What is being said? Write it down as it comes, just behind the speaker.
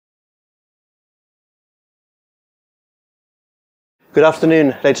Good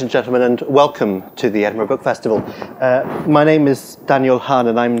afternoon, ladies and gentlemen, and welcome to the Edinburgh Book Festival. My name is Daniel Hahn,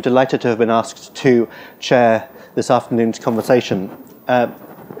 and I'm delighted to have been asked to chair this afternoon's conversation.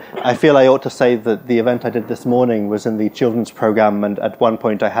 I feel I ought to say that the event I did this morning was in the children's programme, and at one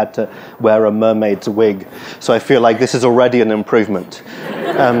point I had to wear a mermaid's wig, so I feel like this is already an improvement.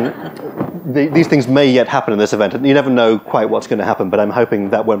 These things may yet happen in this event, and you never know quite what's going to happen, but I'm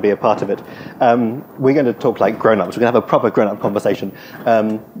hoping that won't be a part of it. We're going to talk like grown-ups. We're going to have a proper grown-up conversation,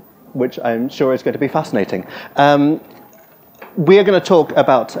 which I'm sure is going to be fascinating. We are going to talk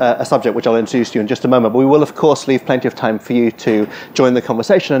about a subject which I'll introduce to you in just a moment, but we will, of course, leave plenty of time for you to join the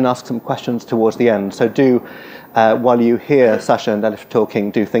conversation and ask some questions towards the end. So do, while you hear Sasha and Elif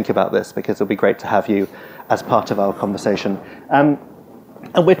talking, do think about this, because it'll be great to have you as part of our conversation. And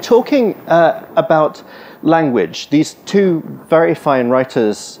we're talking about language. These two very fine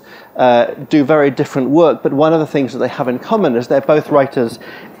writers do very different work, but one of the things that they have in common is they're both writers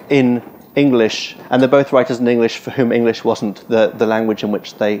in English, and they're both writers in English for whom English wasn't the language in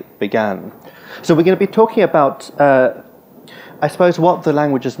which they began. So we're going to be talking about, I suppose, what the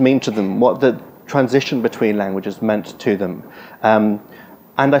languages mean to them, what the transition between languages meant to them,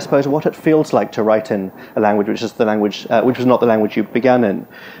 and I suppose what it feels like to write in a language which is the language which was not the language you began in.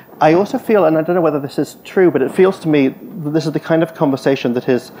 I also feel, and I don't know whether this is true, but it feels to me that this is the kind of conversation that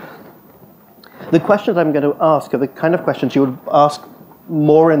is, the questions I'm going to ask are the kind of questions you would ask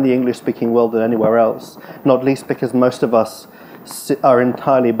more in the English-speaking world than anywhere else, not least because most of us are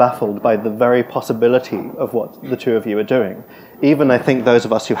entirely baffled by the very possibility of what the two of you are doing. Even, I think, those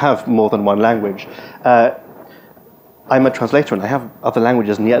of us who have more than one language. I'm a translator and I have other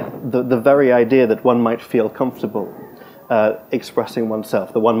languages, and yet the very idea that one might feel comfortable expressing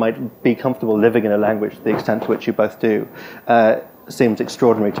oneself, that one might be comfortable living in a language to the extent to which you both do, seems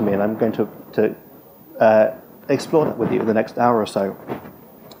extraordinary to me, and I'm going to explore that with you in the next hour or so.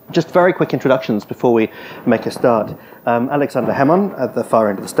 Just very quick introductions before we make a start. Aleksandar Hemon, at the far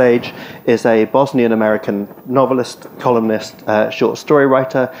end of the stage, is a Bosnian-American novelist, columnist, short story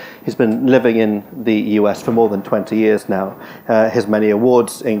writer. He's been living in the US for more than 20 years now. His many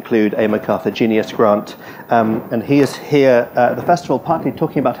awards include a MacArthur Genius Grant, and he is here at the festival partly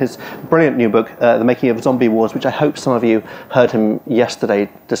talking about his brilliant new book, The Making of Zombie Wars, which I hope some of you heard him yesterday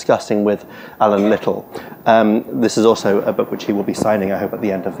discussing with Alan Little. This is also a book which he will be signing, I hope, at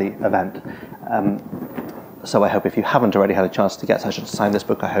the end of the event. So I hope if you haven't already had a chance to get Sasha to sign this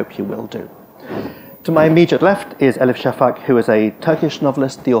book, I hope you will do. To my immediate left is Elif Shafak, who is a Turkish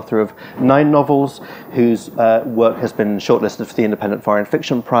novelist, the author of 9 novels, whose work has been shortlisted for the Independent Foreign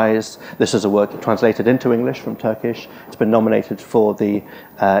Fiction Prize. This is a work translated into English from Turkish. It's been nominated for the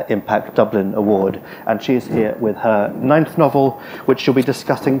Impact Dublin Award, and she is here with her 9th novel, which she'll be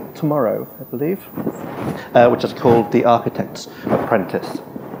discussing tomorrow, I believe, which is called The Architect's Apprentice.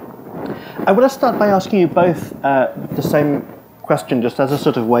 I want to start by asking you both the same question, just as a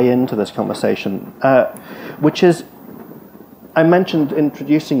sort of way into this conversation, which is, I mentioned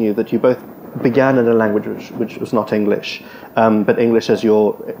introducing you that you both began in a language which was not English, but English as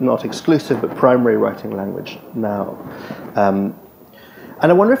your not exclusive but primary writing language now. And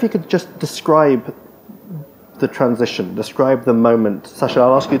I wonder if you could just describe the transition, describe the moment. Sasha,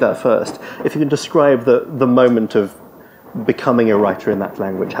 I'll ask you that first. If you can describe the moment of becoming a writer in that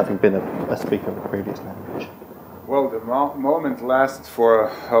language, having been a speaker of the previous language. Well, the moment lasted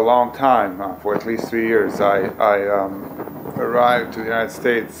for a long time, for at least 3 years. I arrived to the United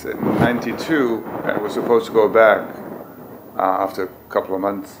States in '92 and was supposed to go back after a couple of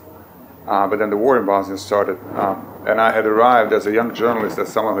months. But then the war in Bosnia started, and I had arrived as a young journalist, as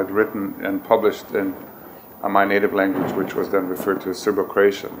someone who had written and published in my native language, which was then referred to as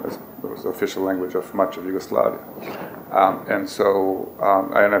Serbo-Croatian, as it was the official language of much of Yugoslavia.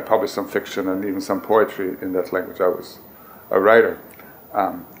 And I published some fiction and even some poetry in that language. I was a writer.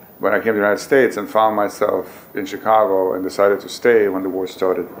 When I came to the United States and found myself in Chicago and decided to stay when the war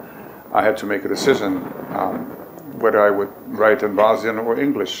started, I had to make a decision whether I would write in Bosnian or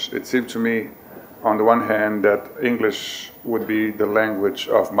English. It seemed to me, on the one hand, that English would be the language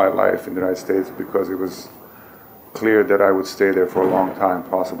of my life in the United States, because it was clear that I would stay there for a long time,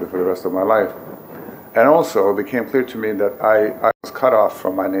 possibly for the rest of my life. And also it became clear to me that I was cut off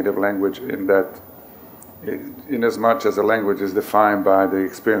from my native language, in that, in as much as a language is defined by the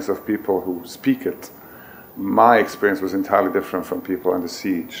experience of people who speak it, my experience was entirely different from people under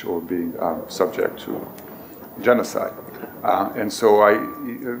siege or being subject to genocide. And so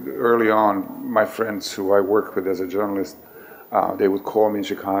early on, my friends who I worked with as a journalist, they would call me in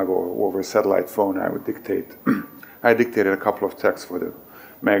Chicago over a satellite phone. I would dictate. I dictated a couple of texts for them.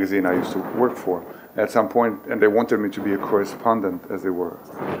 magazine I used to work for at some point, and they wanted me to be a correspondent, as they were.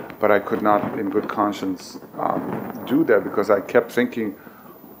 But I could not, in good conscience, do that because I kept thinking,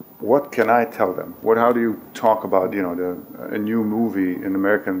 what can I tell them? How do you talk about, a new movie in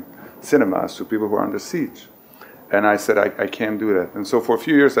American cinemas to people who are under siege? And I said, I can't do that. And so for a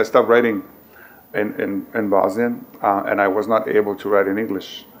few years, I stopped writing in Bosnian, and I was not able to write in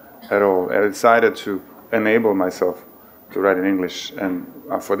English at all. I decided to enable myself to write in English, and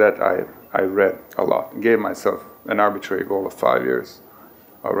for that I read a lot. Gave myself an arbitrary goal of 5 years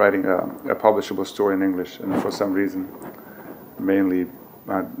of writing a publishable story in English, and for some reason, mainly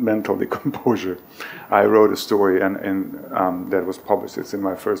mental decomposure, I wrote a story and that was published. It's in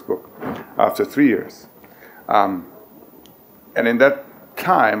my first book after 3 years. And in that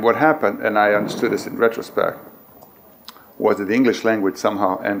time, what happened, and I understood this in retrospect, was that the English language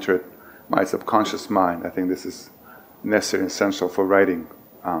somehow entered my subconscious mind. I think this is necessary and essential for writing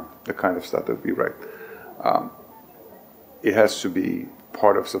the kind of stuff that we write. It has to be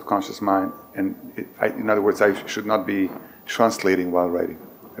part of subconscious mind, and in other words, I should not be translating while writing.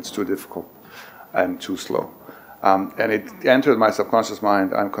 It's too difficult and too slow. And it entered my subconscious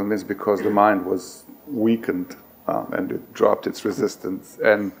mind, I'm convinced, because the mind was weakened and it dropped its resistance.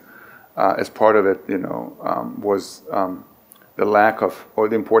 And as part of it, was the lack of, or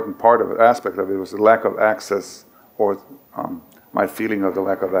the important part of it, aspect of it, was the lack of access, or my feeling of the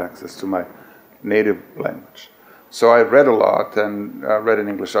lack of access to my native language. So I read a lot, and read in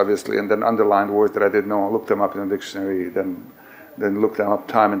English, obviously, and then underlined words that I didn't know, looked them up in a dictionary, then looked them up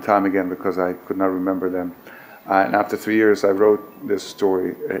time and time again because I could not remember them. And after 3 years, I wrote this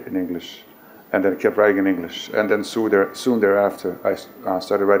story in English, and then kept writing in English. And then soon thereafter, I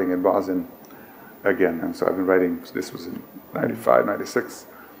started writing in Bosnian again. And so I've been writing, this was in 95, 96.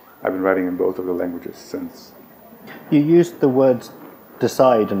 I've been writing in both of the languages since. You used the words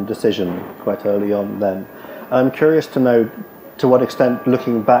decide and decision quite early on then. I'm curious to know to what extent,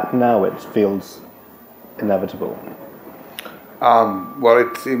 looking back now, it feels inevitable. Well,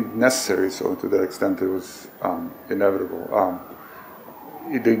 it seemed necessary, so to that extent it was inevitable.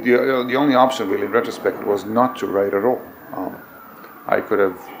 The only option, really, in retrospect, was not to write at all. I could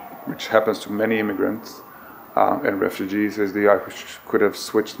have, which happens to many immigrants and refugees, I could have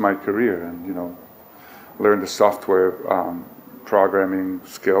switched my career and, learned the software programming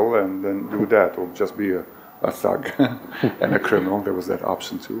skill and then do that, or just be a thug and a criminal. There was that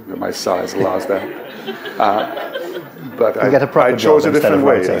option too. My size allows that. But I chose a different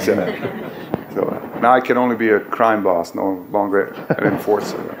way. So now I can only be a crime boss, no longer an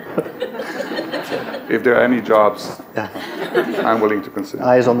enforcer. So if there are any jobs, I'm willing to consider.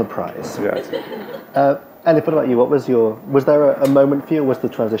 Eyes on the prize. Yes. Elif, what about you? Was there a moment for you, or was the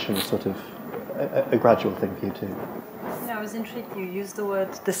transition sort of a gradual thing for you too? I was intrigued you used the word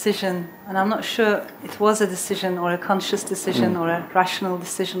decision, and I'm not sure it was a decision or a conscious decision or a rational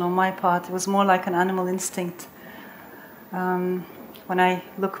decision on my part. It was more like an animal instinct. When I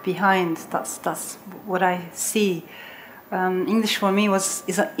look behind, that's what I see. English for me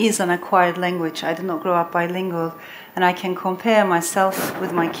is an acquired language. I did not grow up bilingual, and I can compare myself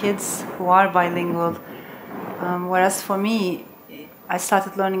with my kids who are bilingual. Whereas for me, I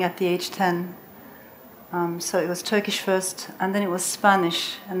started learning at the age 10. So it was Turkish first, and then it was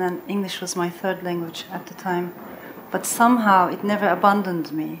Spanish, and then English was my third language at the time. But somehow it never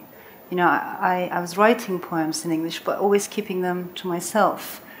abandoned me. I was writing poems in English, but always keeping them to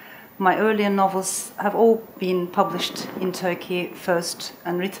myself. My earlier novels have all been published in Turkey first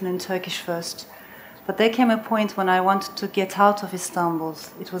and written in Turkish first. But there came a point when I wanted to get out of Istanbul.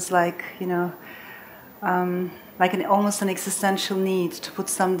 It was like, almost an existential need to put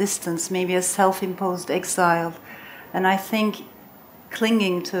some distance, maybe a self-imposed exile. And I think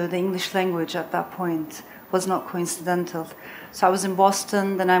clinging to the English language at that point was not coincidental. So I was in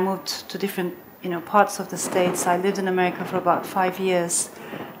Boston, then I moved to different parts of the States. I lived in America for about 5 years,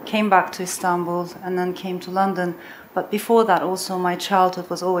 came back to Istanbul, and then came to London. But before that also, my childhood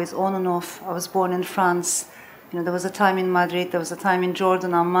was always on and off. I was born in France. There was a time in Madrid, there was a time in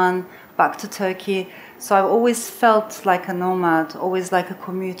Jordan, Amman, back to Turkey. So I've always felt like a nomad, always like a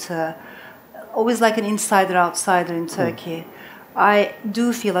commuter, always like an insider-outsider in Turkey. I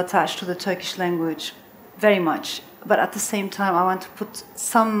do feel attached to the Turkish language, very much. But at the same time, I want to put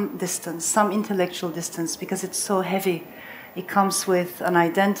some distance, some intellectual distance, because it's so heavy. It comes with an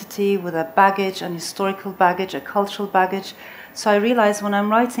identity, with a baggage, an historical baggage, a cultural baggage. So I realize when I'm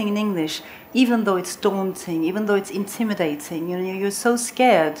writing in English, even though it's daunting, even though it's intimidating, you're so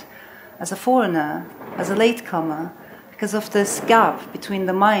scared as a foreigner, as a latecomer, because of this gap between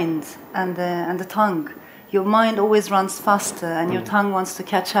the mind and the tongue. your mind always runs faster and your tongue wants to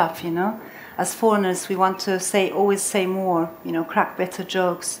catch up, you know. As foreigners, we want to always say more, you know, crack better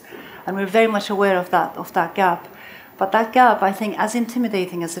jokes. And we're very much aware of that gap. But that gap, I think, as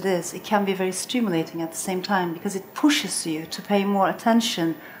intimidating as it is, it can be very stimulating at the same time, because it pushes you to pay more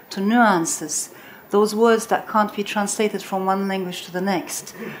attention to nuances, those words that can't be translated from one language to the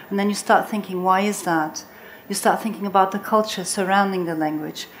next. And then you start thinking, why is that? You start thinking about the culture surrounding the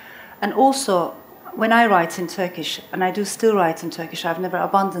language. And also, when I write in Turkish, and I do still write in Turkish, I've never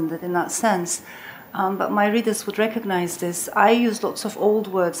abandoned it in that sense, but my readers would recognize this. I use lots of old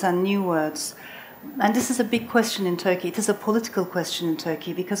words and new words. And this is a big question in Turkey. It is a political question in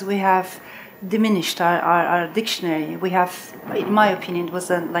Turkey, because we have diminished our dictionary. We have, in my opinion, it was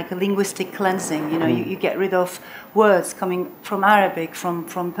like a linguistic cleansing. You know, you get rid of words coming from Arabic,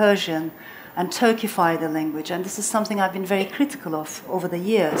 from Persian, and Turkify the language. And this is something I've been very critical of over the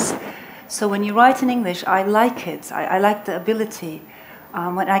years. So when you write in English, I like it. I like the ability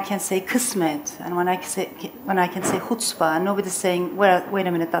when I can say kısmet, and when I can say chutzpah, and nobody's saying, well, wait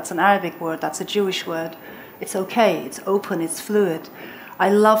a minute, that's an Arabic word, that's a Jewish word. It's okay, it's open, it's fluid.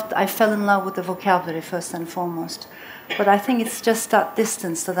 I fell in love with the vocabulary first and foremost. But I think it's just that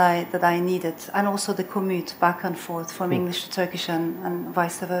distance that I needed, and also the commute back and forth from English to Turkish and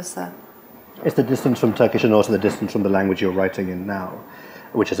vice versa. It's the distance from Turkish and also the distance from the language you're writing in now,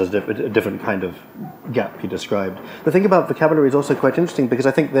 which is a different kind of gap you described. The thing about vocabulary is also quite interesting, because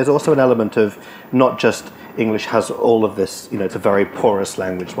I think there's also an element of not just English has all of this, you know, it's a very porous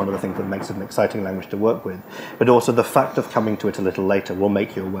language, one of the things that makes it an exciting language to work with, but also the fact of coming to it a little later will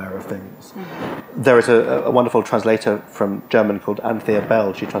make you aware of things. Mm-hmm. There is a wonderful translator from German called Anthea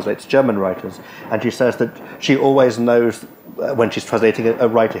Bell. She translates German writers, and she says that she always knows when she's translating a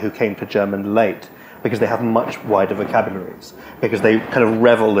writer who came to German late, because they have much wider vocabularies, because they kind of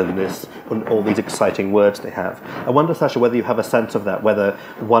revel in this, in all these exciting words they have. I wonder, Sasha, whether you have a sense of that, whether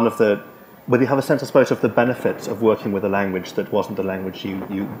you have a sense, I suppose, of the benefits of working with a language that wasn't the language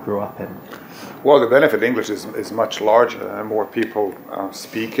you grew up in. Well, the benefit of English is much larger, and more people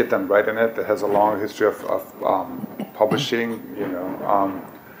speak it and write in it. It has a long history of publishing, you know,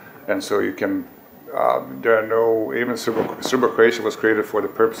 and so you can. There are no, even Serbo-Croatian was created for the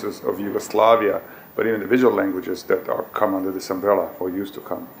purposes of Yugoslavia, but even individual languages that come under this umbrella, or used to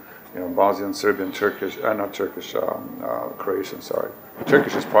come, you know, Bosnian, Serbian, Turkish, not Turkish, Croatian, sorry.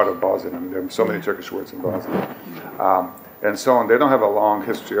 Turkish is part of Bosnian. I mean, there are so many Turkish words in Bosnian. And so on. They don't have a long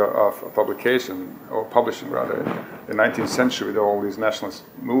history of publication, or publishing rather. In the 19th century, with all these nationalist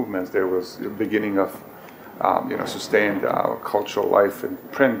movements, there was the beginning of, you know, sustained cultural life in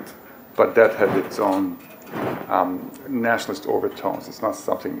print, but that had its own nationalist overtones. It's not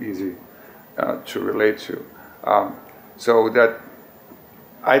something easy to relate to. So that,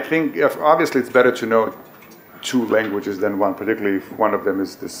 I think, obviously it's better to know two languages than one, particularly if one of them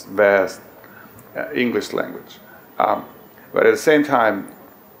is this vast English language. But at the same time,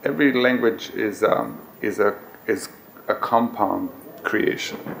 every language is a compound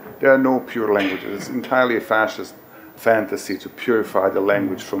creation. There are no pure languages. It's entirely a fascist fantasy to purify the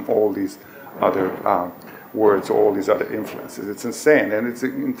language from all these other words, all these other influences. It's insane, and it's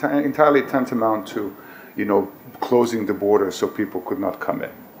entirely tantamount to, you know, closing the borders so people could not come in.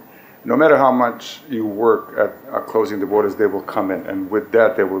 No matter how much you work at closing the borders, they will come in, and with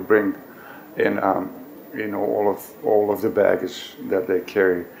that they will bring in, you know, all of the baggage that they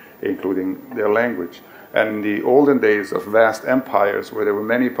carry, including their language. And in the olden days of vast empires, where there were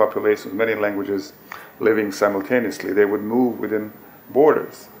many populations, many languages living simultaneously, they would move within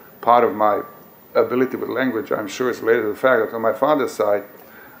borders. Part of my ability with language, I'm sure, is related to the fact that on my father's side,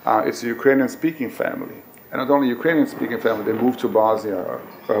 it's a Ukrainian-speaking family. And not only Ukrainian-speaking family, they moved to Bosnia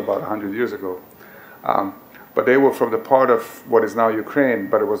about 100 years ago. But they were from the part of what is now Ukraine,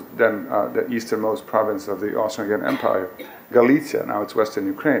 but it was then the easternmost province of the Austro-Hungarian Empire, Galicia, now it's Western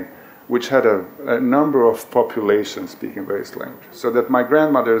Ukraine, which had a number of populations speaking various languages. So that my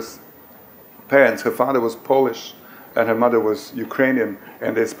grandmother's parents, her father was Polish and her mother was Ukrainian,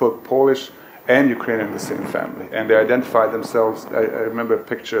 and they spoke Polish and Ukrainian in the same family. And they identified themselves. I remember a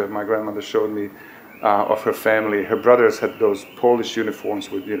picture my grandmother showed me of her family. Her brothers had those Polish uniforms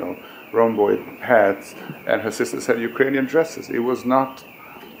with, you know, rhomboid hats, and her sisters had Ukrainian dresses. It was not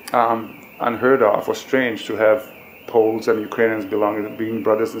unheard of or strange to have Poles and Ukrainians being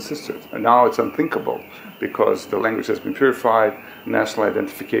brothers and sisters. And now it's unthinkable, because the language has been purified, national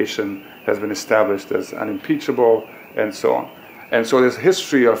identification has been established as unimpeachable, and so on. And so this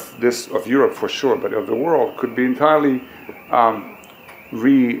history of Europe for sure, but of the world, could be entirely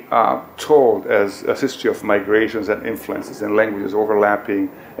retold as a history of migrations and influences and languages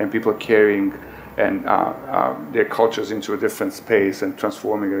overlapping and people carrying and their cultures into a different space and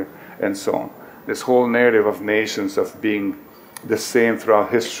transforming it and so on. This whole narrative of nations of being the same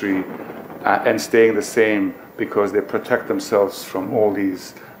throughout history and staying the same because they protect themselves from all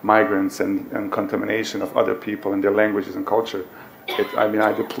these migrants and contamination of other people and their languages and culture. I mean,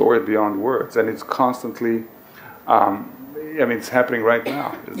 I deplore it beyond words, and it's constantly, I mean, it's happening right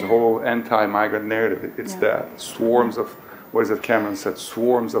now. There's a whole anti-migrant narrative. It's that swarms of, what is it Cameron said,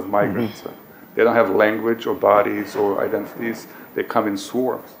 swarms of migrants. They don't have language or bodies or identities. They come in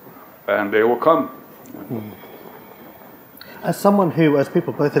swarms, and they will come. As someone who, as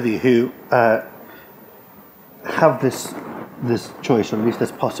people, both of you, who have this choice, or at least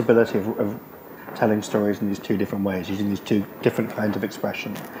this possibility of telling stories in these two different ways, using these two different kinds of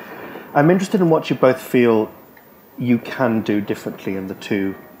expression, I'm interested in what you both feel you can do differently in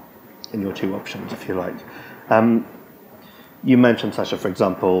your two options, if you like. You mentioned, Sasha, for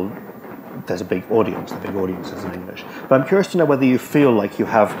example, there's a big audience, the big audiences in English. But I'm curious to know whether you feel like you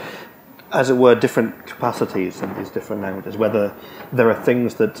have, as it were, different capacities in these different languages, whether there are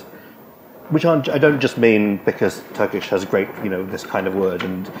things that, which aren't, I don't just mean because Turkish has great, this kind of word,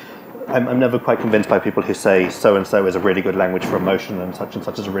 and I'm never quite convinced by people who say so-and-so is a really good language for emotion and such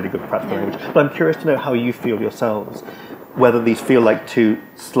is a really good practical language. But I'm curious to know how you feel yourselves, whether these feel like two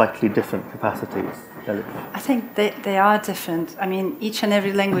slightly different capacities. Elif? I think they are different. I mean, each and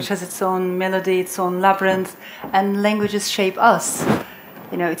every language has its own melody, its own labyrinth, and languages shape us.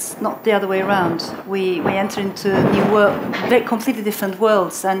 It's not the other way around. We enter into new completely different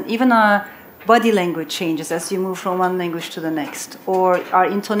worlds, and even our body language changes as you move from one language to the next, or our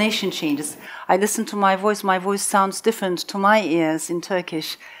intonation changes. I listen to my voice sounds different to my ears in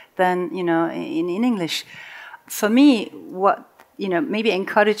Turkish than, in English. For me, what, maybe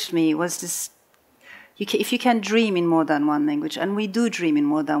encouraged me was this, if you can dream in more than one language, and we do dream in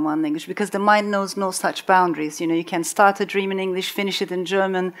more than one language, because the mind knows no such boundaries. You can start a dream in English, finish it in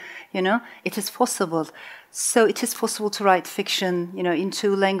German, it is possible. So it is possible to write fiction, in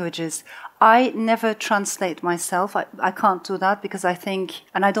two languages. I never translate myself. I can't do that because I think,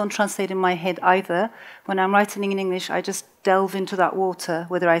 and I don't translate in my head either. When I'm writing in English, I just delve into that water,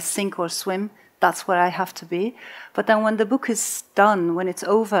 whether I sink or swim. That's where I have to be. But then when the book is done, when it's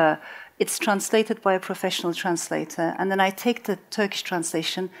over, it's translated by a professional translator, and then I take the Turkish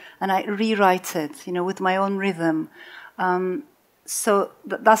translation and I rewrite it, with my own rhythm. So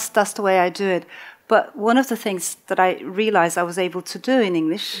that's the way I do it. But one of the things that I realized I was able to do in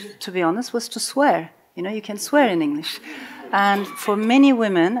English, to be honest, was to swear. You can swear in English. And for many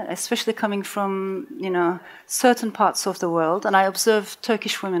women, especially coming from, certain parts of the world, and I observe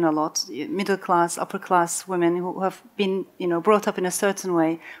Turkish women a lot, middle class, upper class women who have been, brought up in a certain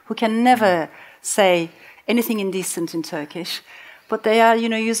way, who can never say anything indecent in Turkish, but they are,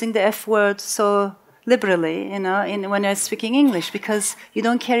 using the F word so liberally, when they're speaking English, because you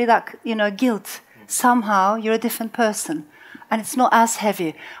don't carry that, guilt. Somehow you're a different person. And it's not as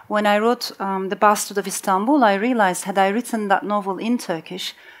heavy. When I wrote The Bastard of Istanbul, I realized had I written that novel in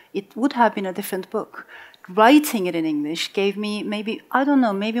Turkish, it would have been a different book. Writing it in English gave me maybe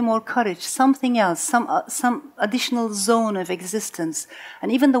more courage, something else, some additional zone of existence.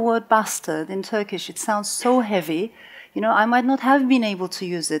 And even the word bastard in Turkish, it sounds so heavy, I might not have been able to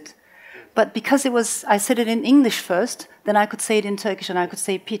use it. But because I said it in English first, then I could say it in Turkish and I could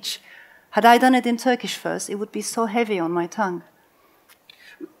say pitch. Had I done it in Turkish first, it would be so heavy on my tongue.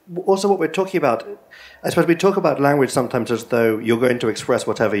 Also, what we're talking about, I suppose we talk about language sometimes as though you're going to express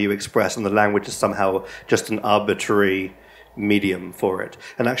whatever you express, and the language is somehow just an arbitrary medium for it.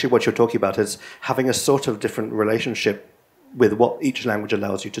 And actually what you're talking about is having a sort of different relationship with what each language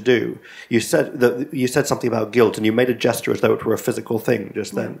allows you to do. You said something about guilt, and you made a gesture as though it were a physical thing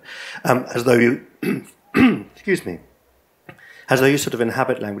just then, as though you, excuse me, as though you sort of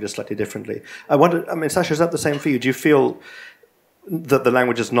inhabit languages slightly differently. I wonder, Sasha, is that the same for you? Do you feel that the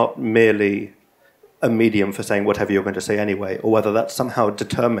language is not merely a medium for saying whatever you're going to say anyway, or whether that somehow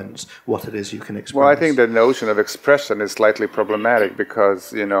determines what it is you can express? Well, I think the notion of expression is slightly problematic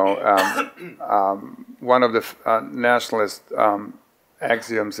because, one of the nationalist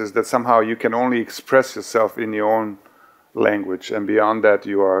axioms is that somehow you can only express yourself in your own language, and beyond that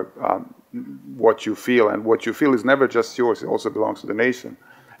you are what you feel, and what you feel is never just yours, it also belongs to the nation.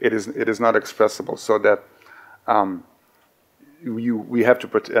 It is not expressible, so that we have to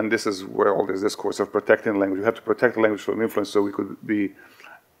protect, and this is where all this discourse of protecting the language, we have to protect the language from influence so we could be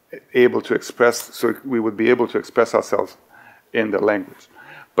able to express, so we would be able to express ourselves in the language.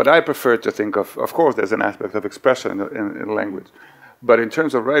 But I prefer to think of course there's an aspect of expression in language, but in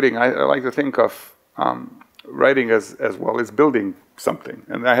terms of writing, I like to think of writing as well is building something.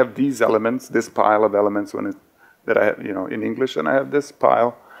 And I have these elements, this pile of elements that I have, in English, and I have this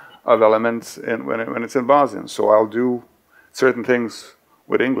pile of elements when it's in Bosnian. So I'll do certain things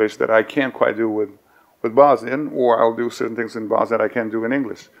with English that I can't quite do with Bosnian, or I'll do certain things in Bosnian that I can't do in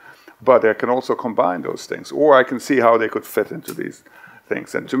English. But I can also combine those things, or I can see how they could fit into these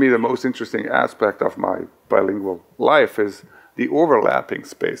things. And to me, the most interesting aspect of my bilingual life is the overlapping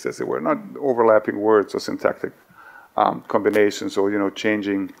space, as it were, not overlapping words or syntactic combinations, or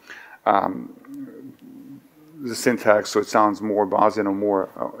changing the syntax so it sounds more Bosnian or more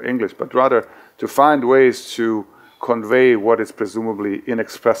English, but rather to find ways to convey what is presumably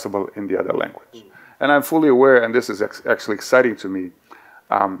inexpressible in the other language. And I'm fully aware, and this is actually exciting to me,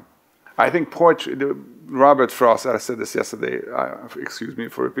 I think poetry, Robert Frost, I said this yesterday, excuse me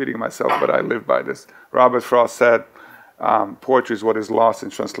for repeating myself, but I live by this. Robert Frost said, poetry is what is lost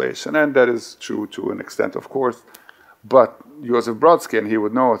in translation, and that is true to an extent, of course. But Joseph Brodsky, and he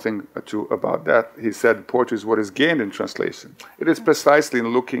would know a thing or two about that, he said poetry is what is gained in translation. It is precisely in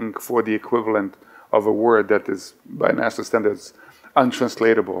looking for the equivalent of a word that is, by national standards,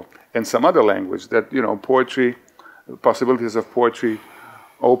 untranslatable in some other language that, poetry, possibilities of poetry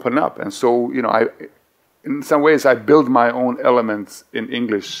open up. And so, in some ways, I build my own elements in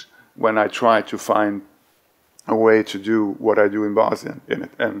English when I try to find a way to do what I do in Bosnian in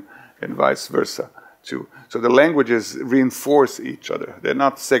it, and vice versa too. So the languages reinforce each other. They're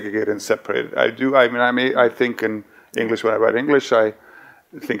not segregated and separated. I think in English when I write English. I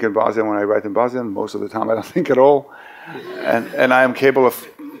think in Bosnian when I write in Bosnian. Most of the time I don't think at all. And I am capable of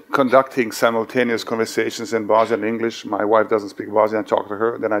conducting simultaneous conversations in Bosnian and English. My wife doesn't speak Bosnian. I talk to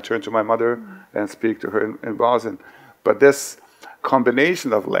her. Then I turn to my mother and speak to her in Bosnian. But this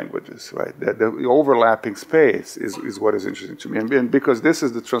combination of languages, right? The overlapping space is what is interesting to me. And because this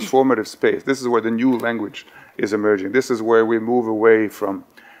is the transformative space, this is where the new language is emerging. This is where we move away from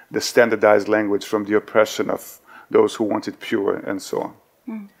the standardized language, from the oppression of those who want it pure, and so on.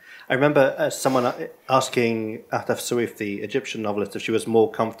 Mm. I remember someone asking Ataf Suif, the Egyptian novelist, if she was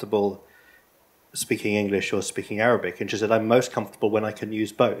more comfortable speaking English or speaking Arabic. And she said, I'm most comfortable when I can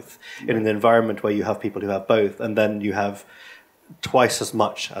use both, in an environment where you have people who have both, and then you have twice as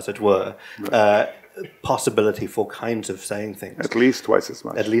much, as it were, possibility for kinds of saying things. At least twice as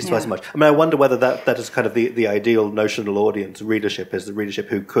much. At least twice as much. I mean, I wonder whether that is kind of the ideal notional audience, readership, is the readership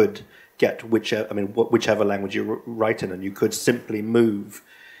who could get whichever language you write in, and you could simply move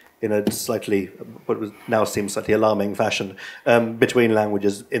in a slightly, now seems slightly alarming fashion, between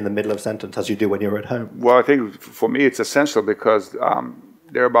languages in the middle of a sentence, as you do when you're at home. Well, I think for me it's essential because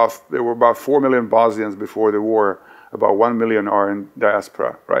there were about 4 million Bosnians before the war. About 1 million are in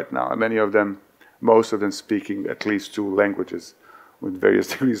diaspora right now, and most of them speaking at least 2 languages with various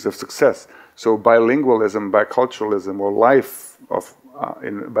degrees of success. So bilingualism, biculturalism, or life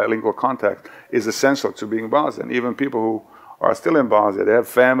in bilingual contact is essential to being Bosnian. Even people who are still in Bosnia, they have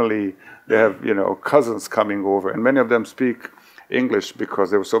family, they have cousins coming over, and many of them speak English because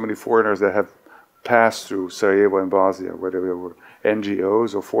there were so many foreigners that have passed through Sarajevo and Bosnia, whether they were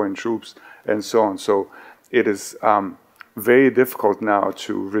NGOs or foreign troops, and so on. So it is very difficult now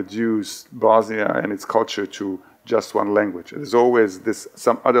to reduce Bosnia and its culture to just one language. There's always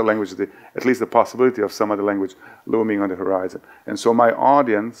some other language, at least the possibility of some other language looming on the horizon. And so my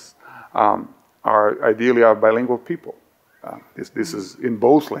audience are ideally bilingual people. This is in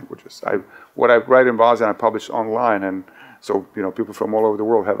both languages. What I write in Bosnian, I publish online, and so people from all over the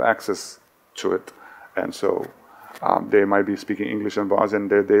world have access to it, and so they might be speaking English in Bosnian in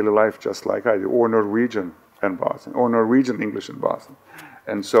their daily life, just like I do, or Norwegian in Bosnian, or Norwegian English in Bosnian,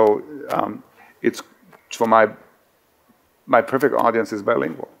 and so it's for my perfect audience is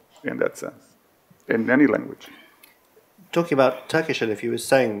bilingual in that sense, in any language. Talking about Turkish, and if you were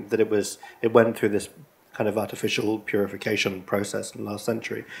saying that it went through this kind of artificial purification process in the last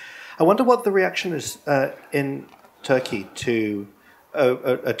century, I wonder what the reaction is in Turkey to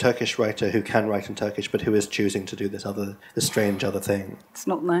a Turkish writer who can write in Turkish but who is choosing to do this strange other thing. It's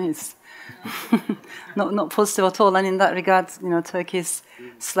not nice. not positive at all. And in that regard, Turkey is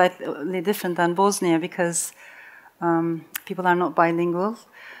slightly different than Bosnia because people are not bilingual,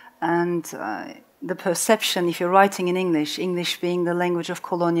 and the perception, if you're writing in English being the language of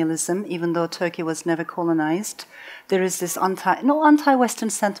colonialism, even though Turkey was never colonized, there is this not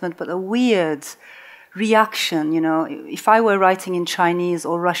anti-Western sentiment, but a weird reaction. If I were writing in Chinese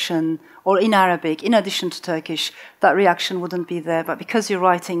or Russian or in Arabic, in addition to Turkish, that reaction wouldn't be there. But because you're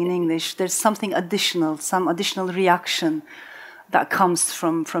writing in English, there's something additional, some additional reaction that comes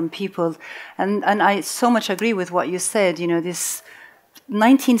from people. And I so much agree with what you said, this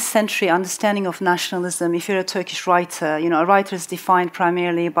 19th century understanding of nationalism, if you're a Turkish writer, you know, a writer is defined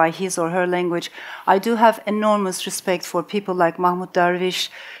primarily by his or her language. I do have enormous respect for people like Mahmud Darwish,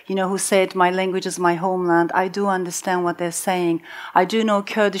 you know, who said, my language is my homeland. I do understand what they're saying. I do know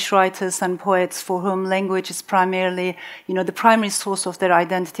Kurdish writers and poets for whom language is primarily, you know, the primary source of their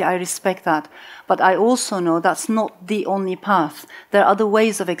identity. I respect that. But I also know that's not the only path. There are other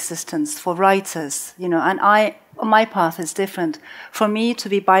ways of existence for writers, you know, and my path is different. For me to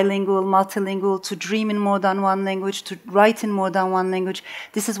be bilingual, multilingual, to dream in more than one language, to write in more than one language,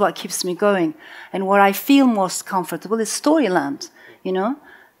 this is what keeps me going. And where I feel most comfortable is Storyland, you know?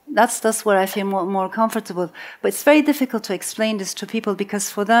 That's where I feel more comfortable. But it's very difficult to explain this to people because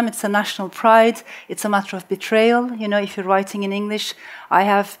for them it's a national pride, it's a matter of betrayal. You know, if you're writing in English, I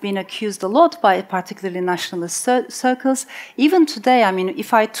have been accused a lot by particularly nationalist circles. Even today, I mean,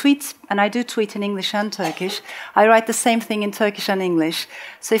 if I tweet, and I do tweet in English and Turkish, I write the same thing in Turkish and English.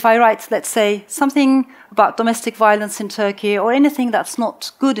 So if I write, let's say, something about domestic violence in Turkey or anything that's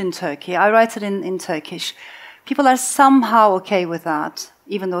not good in Turkey, I write it in Turkish. People are somehow okay with that,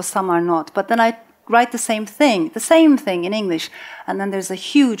 even though some are not. But then I write the same thing in English, and then there's a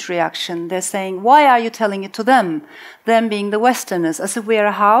huge reaction. They're saying, why are you telling it to them? Them being the Westerners, as if we're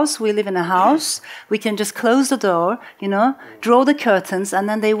a house, we live in a house, we can just close the door, you know, draw the curtains, and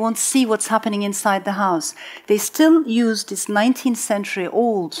then they won't see what's happening inside the house. They still use this 19th century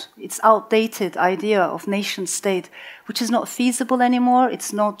old, it's outdated idea of nation state, which is not feasible anymore.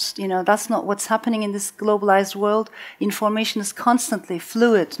 It's not, you know, that's not what's happening in this globalized world. Information is constantly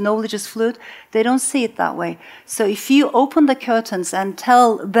fluid, knowledge is fluid. They don't see it that way. So if you open the curtains and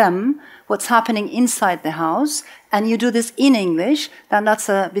tell them what's happening inside the house, and you do this in English, then that's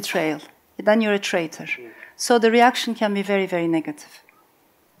a betrayal. Then you're a traitor. So the reaction can be very, very negative.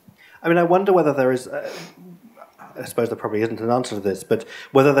 I mean, I wonder whether there is, I suppose there probably isn't an answer to this, but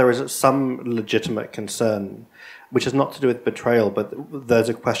whether there is some legitimate concern, which is not to do with betrayal, but there's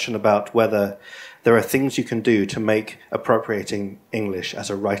a question about whether there are things you can do to make appropriating English as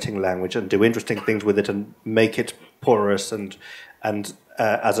a writing language and do interesting things with it and make it porous and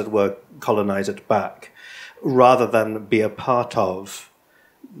as it were, colonize it back, rather than be a part of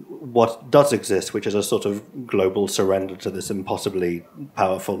what does exist, which is a sort of global surrender to this impossibly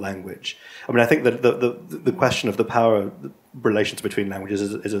powerful language. I mean, I think that the question of the power relations between languages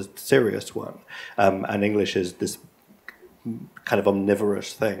is a serious one, and English is this kind of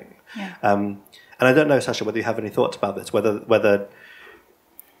omnivorous thing. Yeah. And I don't know, Sasha, whether you have any thoughts about this, whether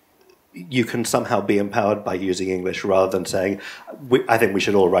you can somehow be empowered by using English rather than saying, I think we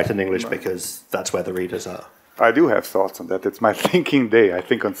should all write in English because that's where the readers are. I do have thoughts on that. It's my thinking day, I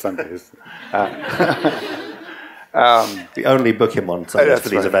think, on Sundays. We only book him on Sundays for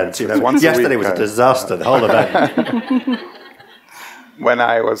these events. You know, yesterday was a disaster, the whole event. When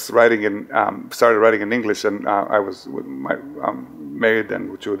I was started writing in English, and I was married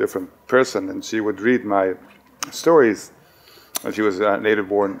then to a different person, and she would read my stories. And she was a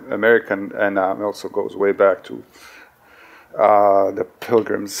native-born American, and also goes way back to the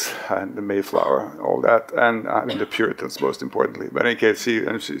Pilgrims and the Mayflower, all that, and the Puritans, most importantly. But in any case, she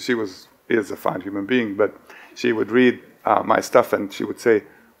is a fine human being, but she would read my stuff, and she would say,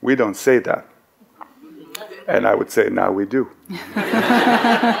 "We don't say that," and I would say, "Now we do."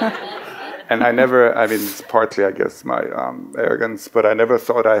 And I mean, it's partly, I guess, my arrogance, but I never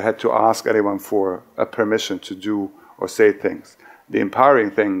thought I had to ask anyone for a permission to do or say things. The empowering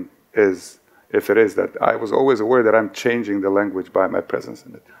thing is, if it is, that I was always aware that I'm changing the language by my presence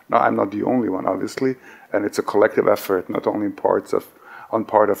in it. Now, I'm not the only one, obviously, and it's a collective effort, not only on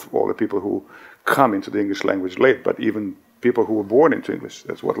part of all the people who come into the English language late, but even people who were born into English.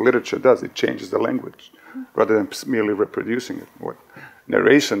 That's what literature does. It changes the language, rather than merely reproducing it. What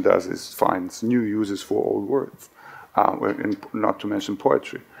narration does is finds new uses for old words, not to mention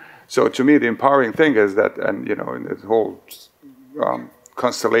poetry. So to me, the empowering thing is that, and you know, in the whole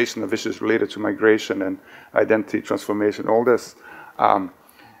constellation of issues related to migration and identity transformation, all this,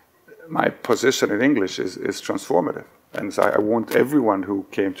 my position in English is transformative. And so I want everyone who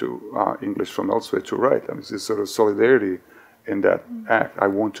came to English from elsewhere to write. I mean, this sort of solidarity in that act. I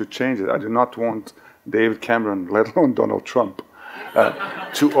want to change it. I do not want David Cameron, let alone Donald Trump,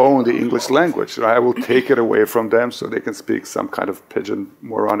 to own the English language. I will take it away from them so they can speak some kind of pidgin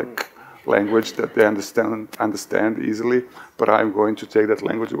moronic language that they understand easily, but I'm going to take that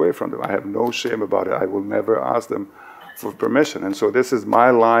language away from them. I have no shame about it. I will never ask them for permission. And so this is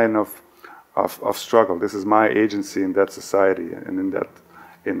my line of struggle. This is my agency in that society and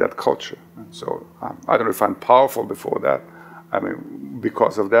in that culture. And so I don't know if I'm powerful before that, I mean,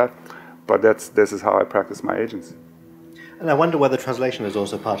 because of that, but this is how I practice my agency. And I wonder whether translation is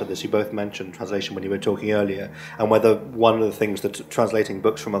also part of this. You both mentioned translation when you were talking earlier, and whether one of the things that translating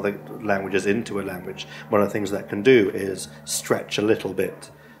books from other languages into a language, one of the things that can do is stretch a little bit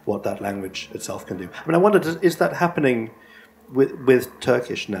what that language itself can do. I mean, I wonder, is that happening with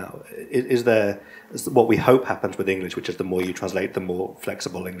Turkish now? Is what we hope happens with English, which is the more you translate, the more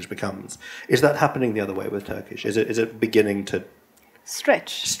flexible English becomes. Is that happening the other way with Turkish? Is it beginning to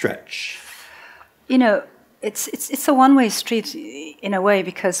stretch? You know, it's a one-way street in a way,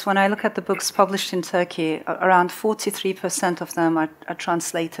 because when I look at the books published in Turkey, around 43% of them are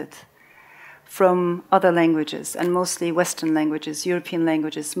translated from other languages, and mostly Western languages, European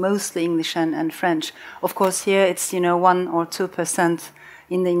languages, mostly English and French. Of course, here it's 1 or 2%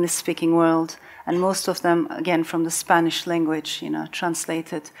 in the English-speaking world, and most of them, again, from the Spanish language,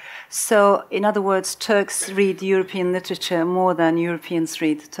 translated. So, in other words, Turks read European literature more than Europeans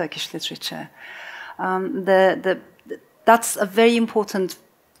read Turkish literature. That's a very important,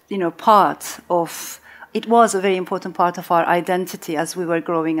 part of. It was a very important part of our identity as we were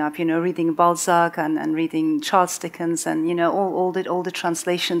growing up. Reading Balzac and reading Charles Dickens and all the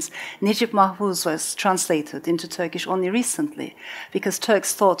translations. Necip Mahfuz was translated into Turkish only recently, because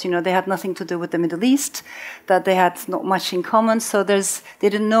Turks thought they had nothing to do with the Middle East, that they had not much in common. So they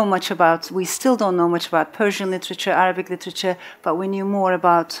didn't know much about. We still don't know much about Persian literature, Arabic literature, but we knew more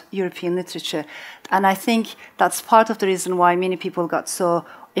about European literature. And I think that's part of the reason why many people got so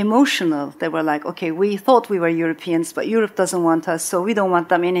emotional. They were like, okay, we thought we were Europeans, but Europe doesn't want us, so we don't want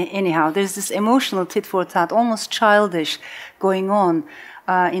them anyhow. There's this emotional tit for tat, almost childish, going on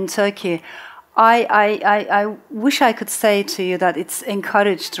in Turkey. I wish I could say to you that it's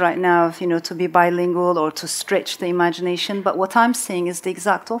encouraged right now, to be bilingual or to stretch the imagination. But what I'm seeing is the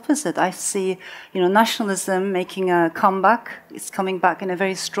exact opposite. I see, nationalism making a comeback. It's coming back in a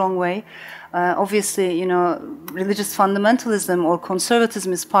very strong way. Obviously, religious fundamentalism or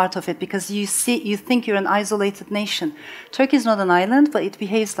conservatism is part of it, because you think you're an isolated nation. Turkey is not an island, but it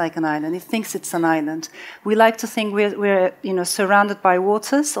behaves like an island. It thinks it's an island. We like to think we're surrounded by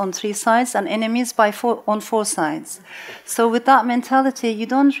waters on 3 sides and enemies on 4 sides. So with that mentality, you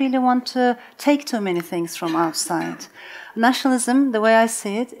don't really want to take too many things from outside. Nationalism, the way I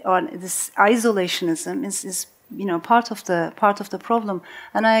see it, or this isolationism, is part of the problem.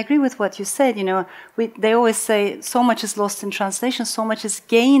 And I agree with what you said. They always say so much is lost in translation, so much is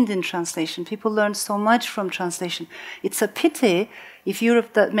gained in translation. People learn so much from translation. It's a pity if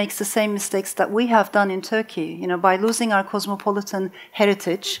Europe makes the same mistakes that we have done in Turkey. By losing our cosmopolitan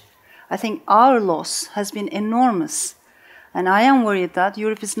heritage, I think our loss has been enormous. And I am worried that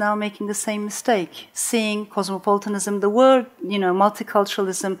Europe is now making the same mistake, seeing cosmopolitanism, the word,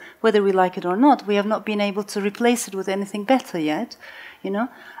 multiculturalism, whether we like it or not. We have not been able to replace it with anything better yet,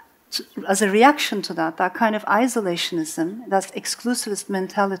 As a reaction to that kind of isolationism, that exclusivist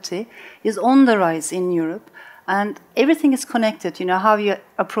mentality is on the rise in Europe. And everything is connected, how you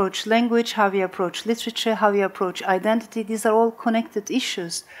approach language, how you approach literature, how you approach identity. These are all connected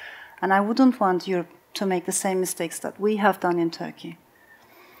issues. And I wouldn't want Europe to make the same mistakes that we have done in Turkey.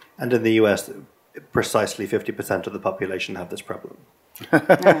 And in the US, precisely 50% of the population have this problem.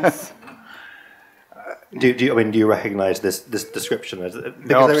 Yes. Do you recognize this description as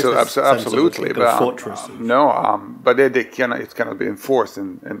no, absolutely, but fortress? But it cannot be enforced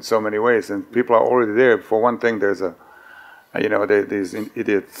in so many ways, and people are already there. For one thing, there's these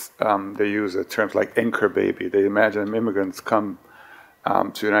idiots. They use terms like anchor baby. They imagine immigrants come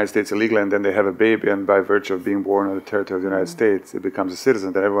to the United States illegally, and then they have a baby, and by virtue of being born on the territory of the United States, it becomes a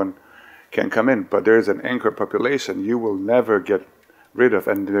citizen that everyone can come in. But there is an anchor population you will never get rid of,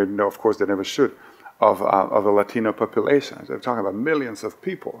 and of course they never should, of a Latino population. They're talking about millions of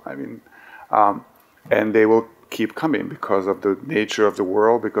people. And they will keep coming because of the nature of the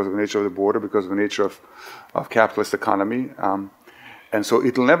world, because of the nature of the border, because of the nature of capitalist economy. And so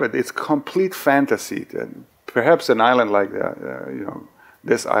it's complete fantasy. Perhaps an island like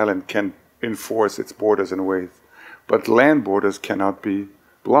this island can enforce its borders in ways, but land borders cannot be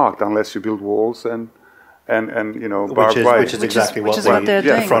blocked unless you build walls and barbed wire. Which is exactly what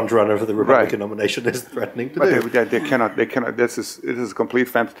the front runner for the Republican nomination is threatening to do. They cannot. It is a complete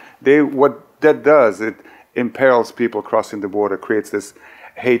fantasy. What that does, it imperils people crossing the border, creates this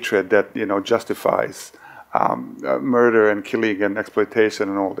hatred that justifies murder and killing and exploitation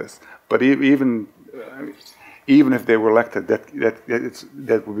and all this. But even if they were elected,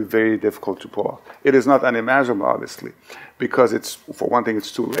 that would be very difficult to pull off. It is not unimaginable, obviously, because for one thing,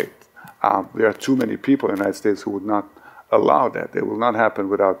 it's too late. There are too many people in the United States who would not allow that. It will not happen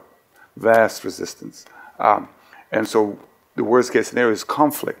without vast resistance. And so the worst case scenario is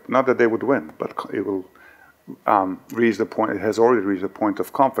conflict. Not that they would win, but it will reached the point, it has already reached the point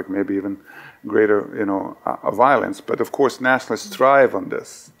of conflict, maybe even greater, violence. But of course, nationalists thrive on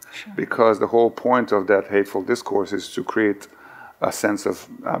this, sure, because the whole point of that hateful discourse is to create a sense of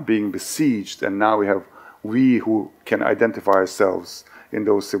being besieged. And now we who can identify ourselves in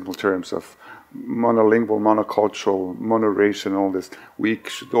those simple terms of monolingual, monocultural, monoracial, all this, we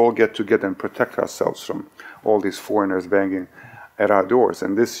should all get together and protect ourselves from all these foreigners banging at our doors.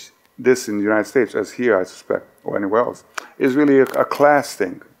 And this in the United States, as here, I suspect, or anywhere else, is really a class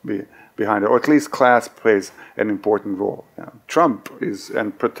thing behind it, or at least class plays an important role. Trump is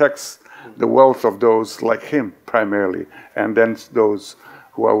and protects the wealth of those like him primarily, and then those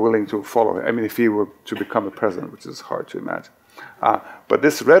who are willing to follow him. I mean, if he were to become a president, which is hard to imagine. But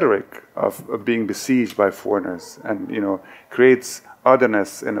this rhetoric of being besieged by foreigners and creates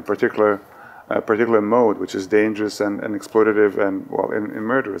otherness in a particular mode, which is dangerous and exploitative and and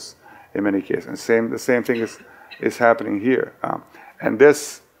murderous in many cases. And the same thing is happening here. And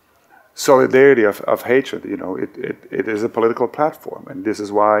this solidarity of hatred, it is a political platform, and this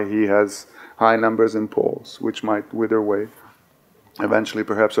is why he has high numbers in polls, which might wither away eventually,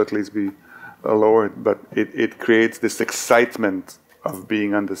 perhaps, or at least be lowered. But it creates this excitement of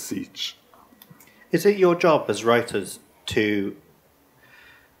being under siege. Is it your job as writers to,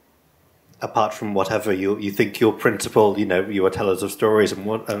 apart from whatever you think your principle, you are tellers of stories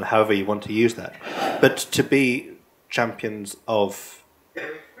and however you want to use that, but to be champions of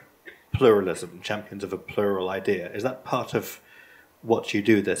pluralism, champions of a plural idea? Is that part of what you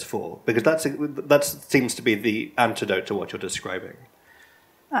do this for? Because that seems to be the antidote to what you're describing.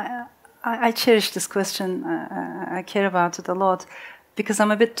 I cherish this question. I care about it a lot because I'm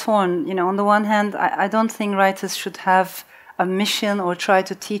a bit torn. On the one hand, I don't think writers should have a mission or try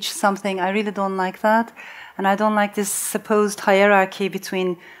to teach something. I really don't like that. And I don't like this supposed hierarchy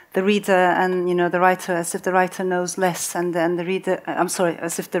between the reader and the writer, as if the writer knows less and the reader,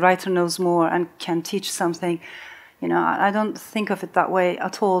 as if the writer knows more and can teach something. I don't think of it that way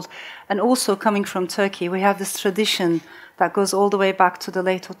at all. And also, coming from Turkey, we have this tradition that goes all the way back to the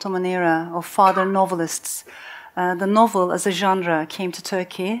late Ottoman era of father novelists. The novel as a genre came to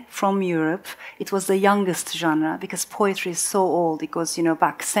Turkey from Europe. It was the youngest genre because poetry is so old. It goes,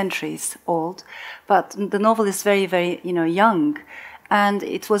 back centuries old. But the novel is very, very, young. And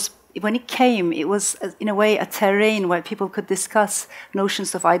when it came, it was, in a way, a terrain where people could discuss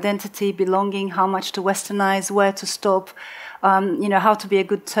notions of identity, belonging, how much to westernize, where to stop, how to be a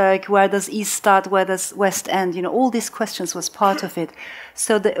good Turk, where does East start, where does West end, all these questions was part of it.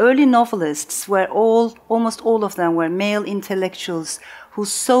 So the early novelists were almost all of them were male intellectuals who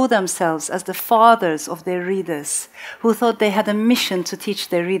saw themselves as the fathers of their readers, who thought they had a mission to teach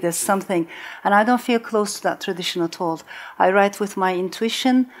their readers something. And I don't feel close to that tradition at all. I write with my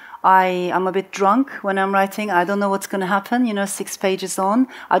intuition. I'm a bit drunk when I'm writing. I don't know what's going to happen, 6 pages on.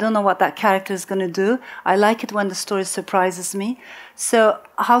 I don't know what that character is going to do. I like it when the story surprises me. So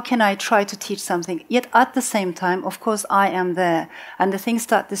how can I try to teach something? Yet at the same time, of course, I am there. And the things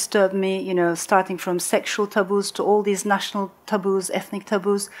that disturb me, starting from sexual taboos to all these national taboos, ethnic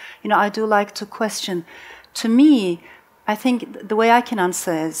taboos, I do like to question. To me, I think the way I can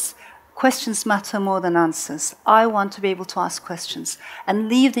answer is, questions matter more than answers. I want to be able to ask questions and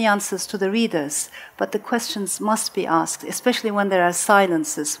leave the answers to the readers, but the questions must be asked, especially when there are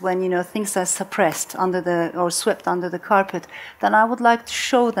silences, when things are suppressed or swept under the carpet. Then I would like to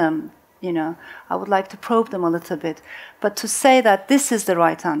show them, I would like to probe them a little bit. But to say that this is the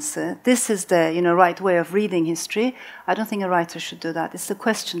right answer, this is the right way of reading history, I don't think a writer should do that. It's the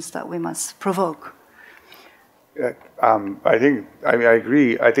questions that we must provoke. I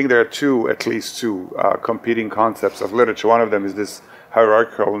agree. I think there are at least two competing concepts of literature. One of them is this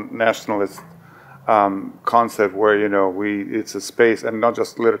hierarchical nationalist concept where, it's a space, and not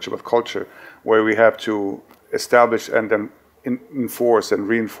just literature, but culture, where we have to establish and then enforce and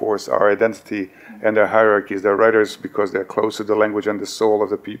reinforce our identity and their hierarchies. They're writers because they're close to the language and the soul of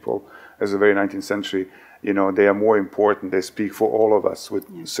the people, as the very 19th century. They are more important. They speak for all of us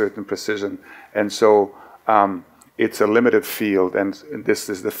with certain precision. And so it's a limited field, and this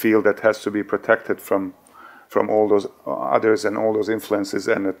is the field that has to be protected from all those others and all those influences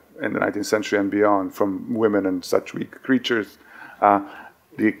in the 19th century and beyond, from women and such weak creatures.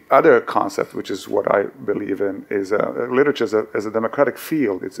 The other concept, which is what I believe in, is literature as a democratic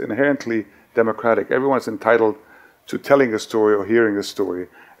field. It's inherently democratic. Everyone's entitled to telling a story or hearing a story.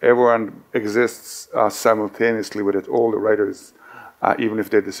 Everyone exists simultaneously with it, all the writers, even if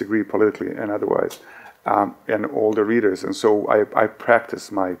they disagree politically and otherwise. And all the readers. And so I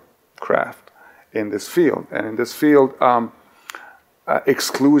practice my craft in this field. And in this field,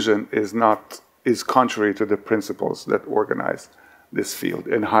 exclusion is not is contrary to the principles that organize this field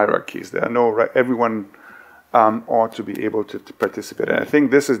and hierarchies. There are no right, everyone ought to be able to participate. And I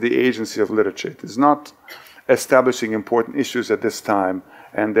think this is the agency of literature. It is not establishing important issues at this time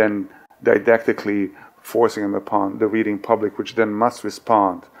and then didactically forcing them upon the reading public, which then must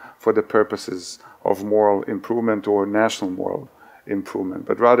respond for the purposes of moral improvement or national moral improvement,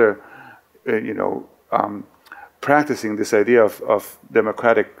 but rather, practicing this idea of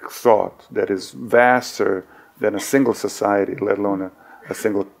democratic thought that is vaster than a single society, let alone a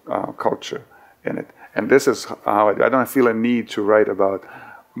single culture in it. And this is how I don't feel a need to write about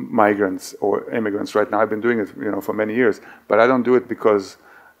migrants or immigrants right now. I've been doing it, for many years, but I don't do it because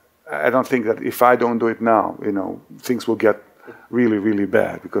I don't think that if I don't do it now, things will get really, really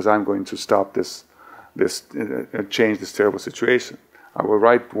bad because I'm going to stop change this terrible situation. I will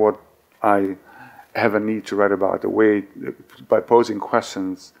write what I have a need to write about. The way, by posing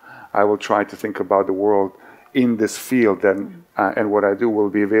questions, I will try to think about the world in this field, and what I do will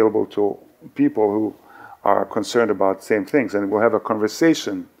be available to people who are concerned about the same things, and we'll have a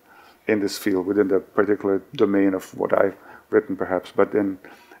conversation in this field within the particular domain of what I've written, perhaps. But then,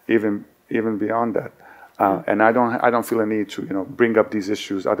 even beyond that, and I don't feel a need to bring up these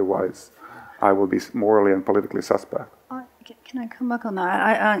issues. Otherwise, I will be morally and politically suspect. Can I come back on that?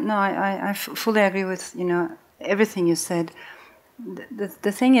 I fully agree with everything you said.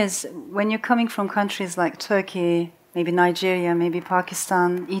 The thing is, when you're coming from countries like Turkey, maybe Nigeria, maybe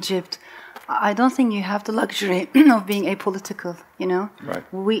Pakistan, Egypt, I don't think you have the luxury of being apolitical. Right.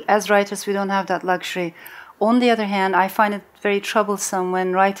 We, as writers, we don't have that luxury. On the other hand, I find it very troublesome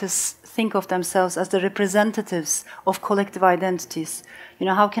when writers think of themselves as the representatives of collective identities.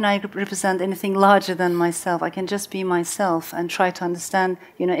 How can I represent anything larger than myself? I can just be myself and try to understand,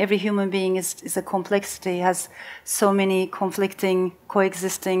 every human being is a complexity, has so many conflicting,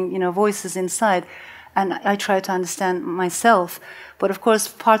 coexisting, voices inside. And I try to understand myself. But of course,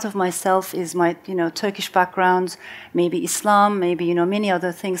 part of myself is my, Turkish background, maybe Islam, maybe, many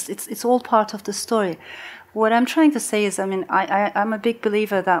other things. It's all part of the story. What I'm trying to say is, I'm a big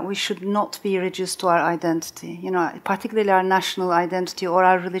believer that we should not be reduced to our identity, particularly our national identity or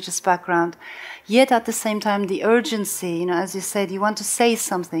our religious background. Yet at the same time, the urgency, as you said, you want to say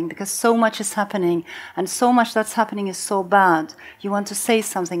something because so much is happening and so much that's happening is so bad. You want to say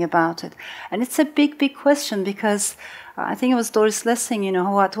something about it. And it's a big, big question because I think it was Doris Lessing,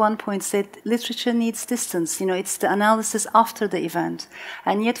 who at one point said, literature needs distance. It's the analysis after the event.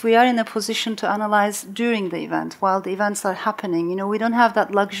 And yet we are in a position to analyze during the event, while the events are happening. We don't have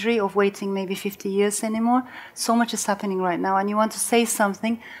that luxury of waiting maybe 50 years anymore. So much is happening right now. And you want to say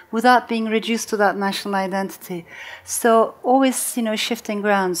something without being reduced to that national identity. So always, shifting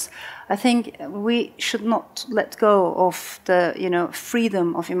grounds. I think we should not let go of the,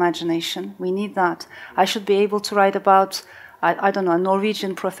 freedom of imagination. We need that. I should be able to write about, I don't know, a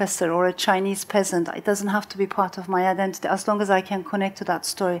Norwegian professor or a Chinese peasant. It doesn't have to be part of my identity as long as I can connect to that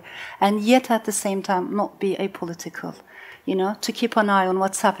story. And yet at the same time, not be apolitical, to keep an eye on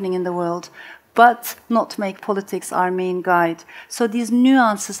what's happening in the world, but not make politics our main guide. So these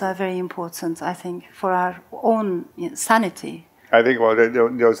nuances are very important, I think, for our own sanity. I think,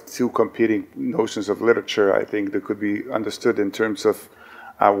 those two competing notions of literature, I think, that could be understood in terms of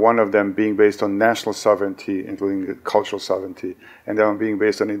one of them being based on national sovereignty, including cultural sovereignty, and the other being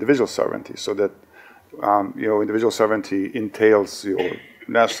based on individual sovereignty, so that individual sovereignty entails your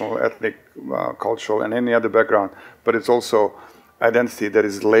national, ethnic, cultural, and any other background, but it's also identity that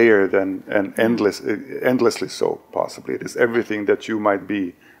is layered and endlessly so, possibly. It is everything that you might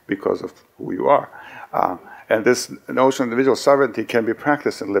be because of who you are. And this notion of individual sovereignty can be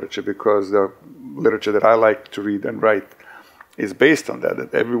practiced in literature because the literature that I like to read and write is based on that.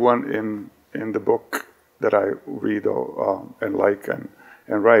 That everyone in the book that I read and like and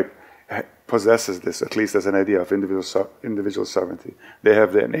write possesses this, at least as an idea of individual sovereignty. They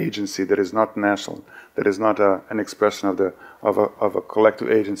have an agency that is not national, that is not an expression of a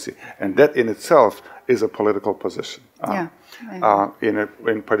collective agency, and that in itself is a political position.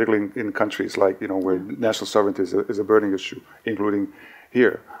 Particularly in countries like where national sovereignty is a burning issue, including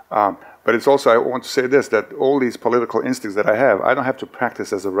here. But it's also, I want to say this, that all these political instincts that I have, I don't have to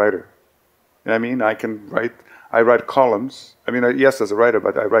practice as a writer. I write columns. Yes, as a writer,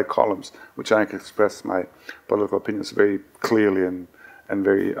 but I write columns, which I can express my political opinions very clearly and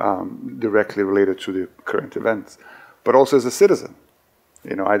very directly related to the current events. But also as a citizen.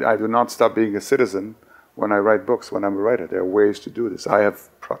 I do not stop being a citizen when I write books, when I'm a writer. There are ways to do this. I have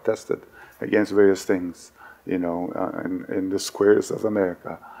protested against various things, in the squares of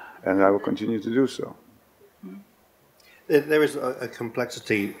America, and I will continue to do so. There is a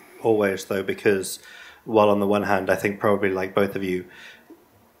complexity always, though, because while on the one hand, I think probably like both of you,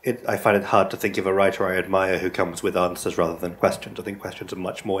 I find it hard to think of a writer I admire who comes with answers rather than questions. I think questions are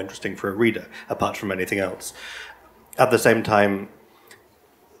much more interesting for a reader, apart from anything else. At the same time,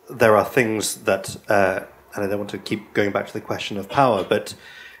 there are things that, and I don't want to keep going back to the question of power, but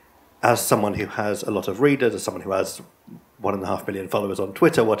as someone who has a lot of readers, as someone who has 1.5 million followers on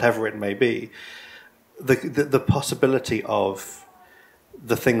Twitter, whatever it may be, the possibility of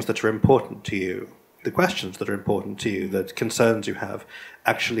the things that are important to you, the questions that are important to you, the concerns you have,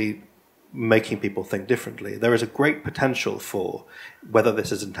 actually making people think differently. There is a great potential for, whether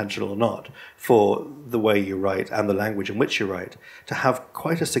this is intentional or not, for the way you write and the language in which you write to have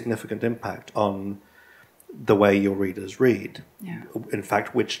quite a significant impact on the way your readers read. Yeah. In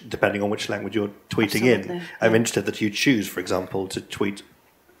fact, which, depending on which language you're tweeting Absolutely. in. I'm interested that you choose, for example, to tweet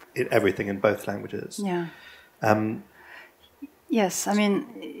everything in both languages. Yeah. Yes, I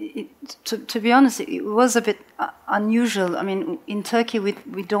mean, to be honest, it was a bit unusual. I mean, in Turkey,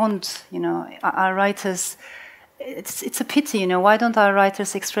 we don't, our writers, it's a pity, why don't our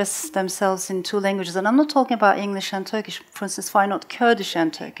writers express themselves in two languages? And I'm not talking about English and Turkish. For instance, why not Kurdish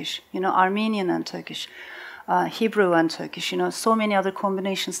and Turkish, Armenian and Turkish, Hebrew and Turkish, so many other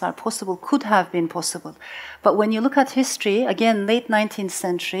combinations are possible, could have been possible. But when you look at history, again, late 19th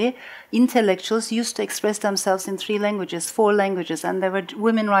century, intellectuals used to express themselves in 3 languages, 4 languages, and there were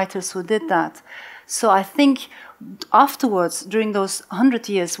women writers who did that. So I think afterwards, during those 100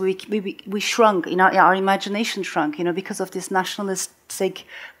 years, we shrunk, our imagination shrunk, because of this nationalistic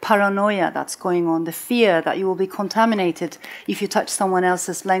paranoia that's going on, the fear that you will be contaminated if you touch someone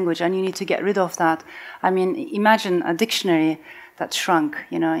else's language, and you need to get rid of that. I mean, imagine a dictionary that shrunk,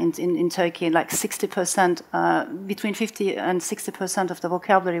 in Turkey, like 60%, between 50 and 60% of the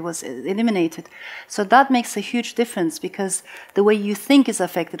vocabulary was eliminated. So that makes a huge difference, because the way you think is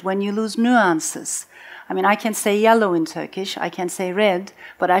affected when you lose nuances. I mean, I can say yellow in Turkish, I can say red,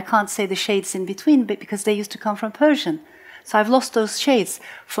 but I can't say the shades in between because they used to come from Persian. So I've lost those shades.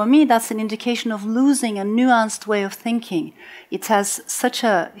 For me, that's an indication of losing a nuanced way of thinking. It has such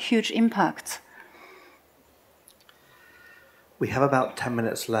a huge impact. We have about 10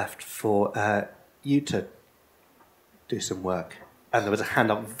 minutes left for you to do some work. And there was a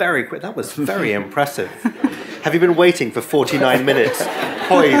hand up very quick. That was very impressive. Have you been waiting for 49 minutes?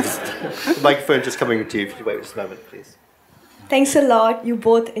 Poised. The microphone just coming to you. If you wait just a moment, please. Thanks a lot. You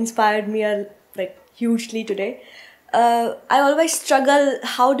both inspired me hugely today. I always struggle,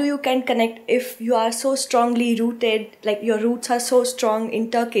 how do you can connect if you are so strongly rooted, like your roots are so strong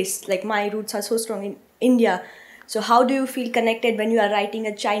in Turkish, like my roots are so strong in India. So how do you feel connected when you are writing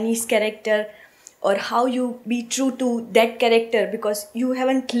a Chinese character, or how you be true to that character because you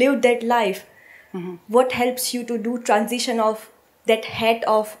haven't lived that life? Mm-hmm. What helps you to do transition of that hat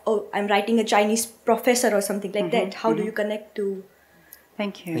of, oh, I'm writing a Chinese professor or something like that? How do you connect to?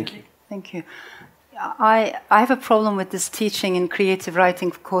 Thank you. Thank you. Thank you. I have a problem with this teaching in creative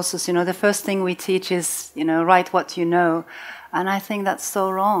writing courses. The first thing we teach is, write what you know. And I think that's so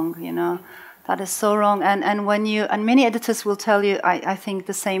wrong, That is so wrong. And when and many editors will tell you, I think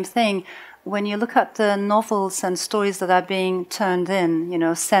the same thing. When you look at the novels and stories that are being turned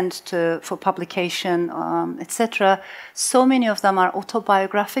in, sent for publication, etc., so many of them are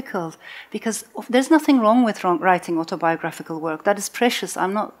autobiographical, because there's nothing wrong with writing autobiographical work. That is precious.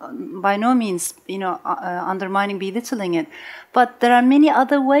 I'm not by no means, undermining, belittling it. But there are many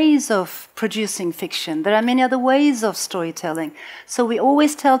other ways of producing fiction. There are many other ways of storytelling. So we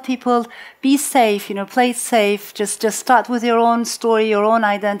always tell people, be safe, play it safe, just start with your own story, your own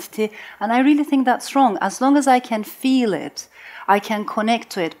identity. And I really think that's wrong. As long as I can feel it, I can connect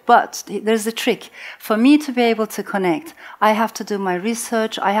to it. But there's a trick. For me to be able to connect, I have to do my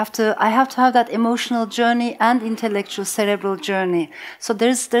research. I have to have that emotional journey and intellectual cerebral journey. So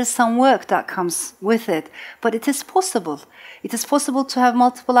there's some work that comes with it. But it is possible. It is possible to have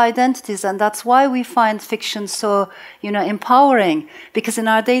multiple identities, and that's why we find fiction so, empowering. Because in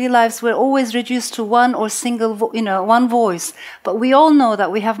our daily lives, we're always reduced to one or single, one voice. But we all know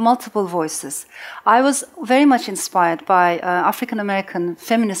that we have multiple voices. I was very much inspired by African American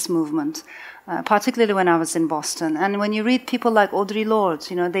feminist movement, particularly when I was in Boston. And when you read people like Audre Lorde,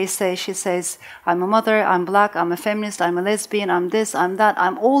 she says, I'm a mother, I'm black, I'm a feminist, I'm a lesbian, I'm this, I'm that,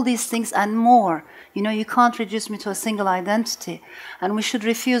 I'm all these things and more. You can't reduce me to a single identity. And we should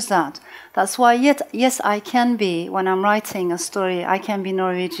refuse that. That's why, yes, I can be, when I'm writing a story, I can be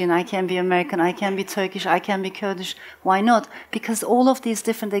Norwegian, I can be American, I can be Turkish, I can be Kurdish. Why not? Because all of these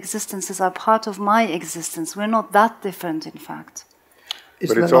different existences are part of my existence. We're not that different, in fact.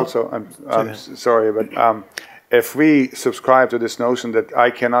 But it's also, I'm sorry, but if we subscribe to this notion that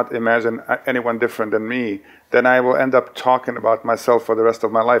I cannot imagine anyone different than me, then I will end up talking about myself for the rest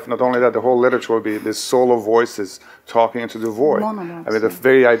of my life. Not only that, the whole literature will be this solo voices talking into the void. Monologues, I mean, the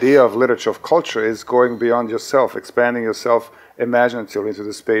very idea of literature, of culture, is going beyond yourself, expanding yourself imaginatively into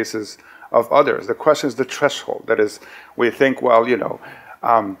the spaces of others. The question is the threshold. That is, we think, well, you know,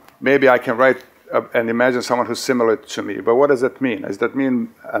 maybe I can write and imagine someone who's similar to me. But what does that mean? Does that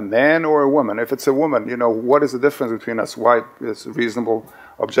mean a man or a woman? If it's a woman, you know, what is the difference between us? Why is reasonable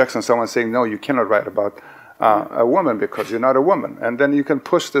objection? Someone saying, no, you cannot write about a woman because you're not a woman. And then you can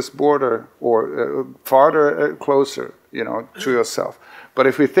push this border or farther, closer, you know, to yourself. But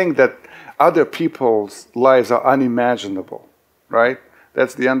if we think that other people's lives are unimaginable, right?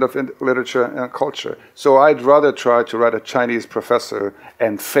 That's the end of literature and culture. So I'd rather try to write a Chinese professor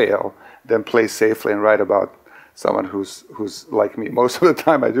and fail than play safely and write about someone who's like me. Most of the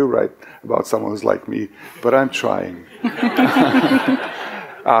time I do write about someone who's like me, but I'm trying.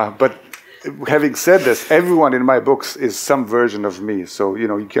 But having said this, everyone in my books is some version of me. So, you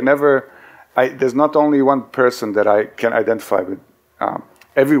know, you can never, there's not only one person that I can identify with.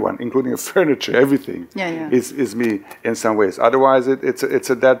 Everyone, including the furniture, everything, is me in some ways. Otherwise, it's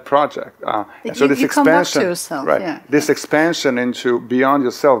a dead project. And so this you come back to expansion, yourself, right? yeah. This expansion into beyond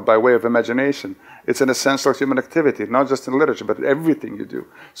yourself by way of imagination, it's an essential human activity, not just in literature, but everything you do.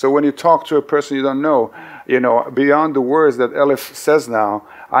 So when you talk to a person you don't know, beyond the words that Elif says now,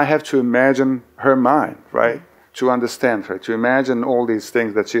 I have to imagine her mind, right? To understand her, to imagine all these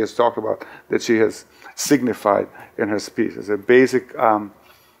things that she has talked about, that she has signified in her speech. It's a basic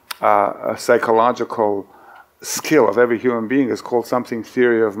a psychological skill of every human being is called something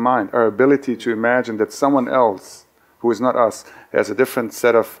theory of mind. Our ability to imagine that someone else, who is not us, has a different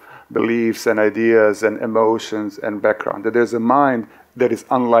set of beliefs and ideas and emotions and background. That there's a mind that is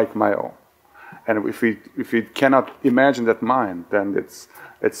unlike my own. And if we cannot imagine that mind, then it's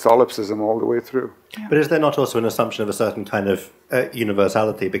solipsism all the way through. Yeah. But is there not also an assumption of a certain kind of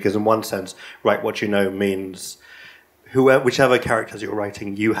universality? Because in one sense, write what you know means whichever characters you're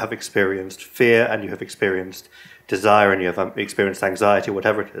writing, you have experienced fear and you have experienced desire and you have experienced anxiety,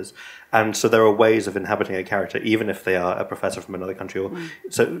 whatever it is. And so there are ways of inhabiting a character, even if they are a professor from another country,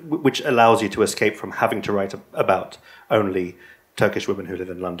 which allows you to escape from having to write about only Turkish women who live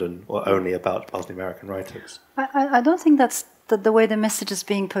in London or only about Bosnian American writers. I don't think that's the way the message is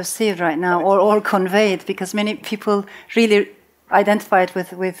being perceived right now or conveyed, because many people really identify it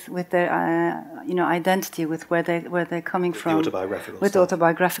with their identity, with where they're coming from, with the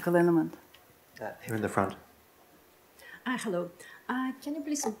autobiographical element. Here in the front. Hello. Can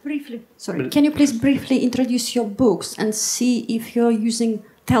you please briefly introduce your books and see if you're using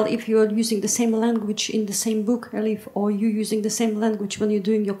the same language in the same book, Elif, or you using the same language when you're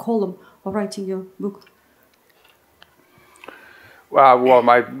doing your column or writing your book? Well,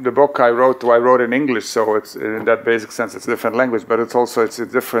 the book I wrote in English, so it's in that basic sense it's a different language, but it's a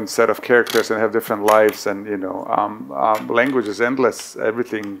different set of characters and have different lives, and language is endless.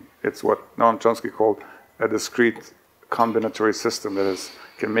 Everything, it's what Noam Chomsky called a discrete combinatory system that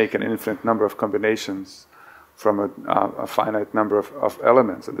can make an infinite number of combinations from a finite number of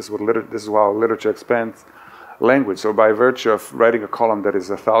elements, and this is how literature expands language. So by virtue of writing a column that is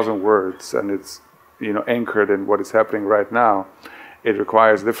 1,000 words and it's anchored in what is happening right now, it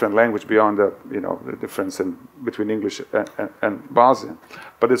requires different language beyond the difference between English and Bosnian.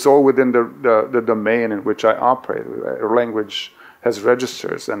 But it's all within the domain in which I operate. A language has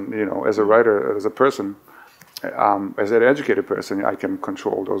registers, and as a writer, as a person, as an educated person, I can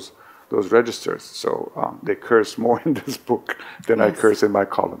control those registers. So they curse more in this book than I curse in my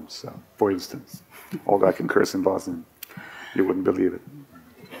columns, for instance. Although I can curse in Bosnian, you wouldn't believe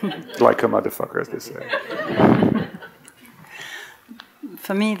it. Like a motherfucker, as they say.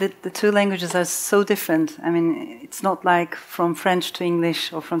 For me, the two languages are so different. I mean, it's not like from French to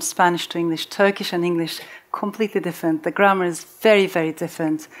English or from Spanish to English. Turkish and English, completely different. The grammar is very, very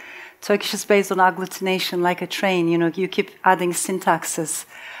different. Turkish is based on agglutination, like a train. You keep adding syntaxes.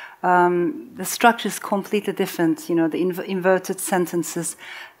 The structure is completely different. The inverted sentences.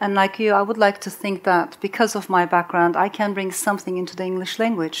 And like you, I would like to think that because of my background, I can bring something into the English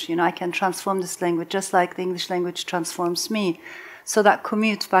language. I can transform this language just like the English language transforms me. So that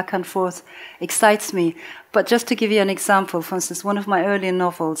commute back and forth excites me. But just to give you an example, for instance, one of my earlier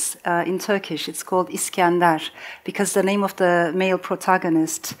novels in Turkish, it's called İskender, because the name of the male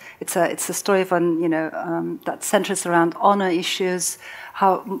protagonist, it's a story of that centers around honor issues,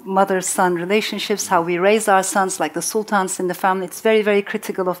 how mother-son relationships, how we raise our sons, like the sultans in the family. It's very, very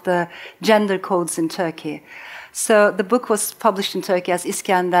critical of the gender codes in Turkey. So the book was published in Turkey as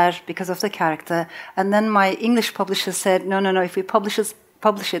Iskender because of the character. And then my English publisher said, no, no, no, if we publish it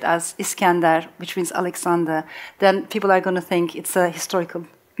as Iskender, which means Alexander, then people are going to think it's a historical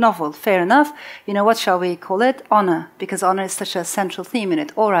novel. Fair enough. You know, what shall we call it? Honor, because honor is such a central theme in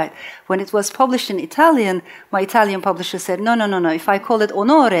it. All right. When it was published in Italian, my Italian publisher said, no, no, no, no. If I call it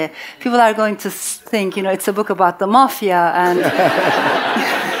Onore, people are going to think, you know, it's a book about the mafia. And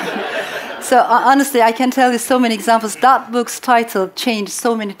so honestly, I can tell you so many examples. That book's title changed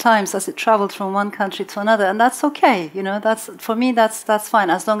so many times as it traveled from one country to another, and that's okay. You know, for me, that's fine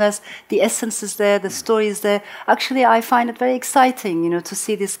as long as the essence is there, the story is there. Actually, I find it very exciting, you know, to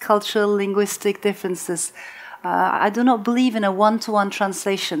see these cultural, linguistic differences. I do not believe in a one-to-one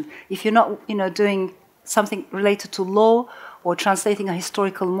translation. If you're not, you know, doing something related to law or translating a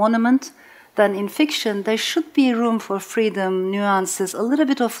historical monument, then in fiction, there should be room for freedom, nuances, a little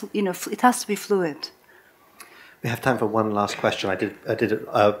bit of, you know, it has to be fluid. We have time for one last question. I did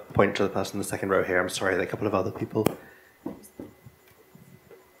point to the person in the second row here. I'm sorry, there are a couple of other people.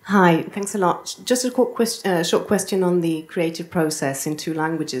 Hi, thanks a lot. Just a short question on the creative process in two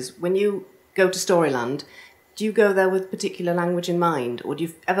languages. When you go to Storyland, do you go there with a particular language in mind? Or do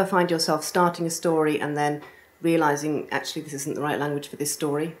you ever find yourself starting a story and then realising, actually, this isn't the right language for this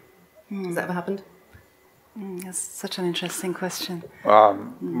story? Has that ever happened? That's such an interesting question.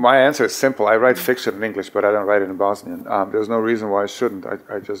 My answer is simple. I write fiction in English, but I don't write it in Bosnian. There's no reason why I shouldn't.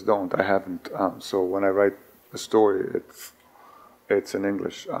 I just don't. I haven't. So when I write a story, it's in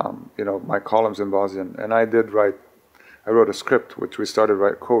English. You know, my column's in Bosnian, and I wrote a script, which we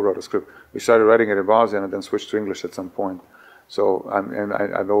co-wrote a script. We started writing it in Bosnian and then switched to English at some point. So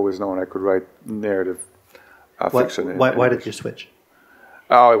I've always known I could write narrative fiction. Why did you switch?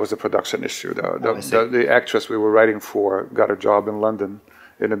 Oh, it was a production issue. The actress we were writing for got a job in London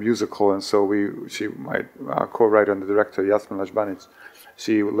in a musical, and so my co-writer and the director, Jasmine Lajbanic,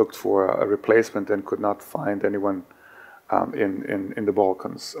 she looked for a replacement and could not find anyone in the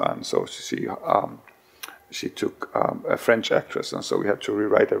Balkans, and so she took a French actress, and so we had to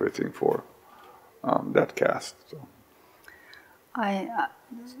rewrite everything for that cast. So.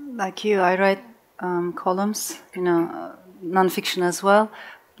 Like you, I write columns, you know, non-fiction as well.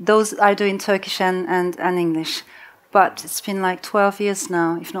 Those I do in Turkish and English, but it's been like 12 years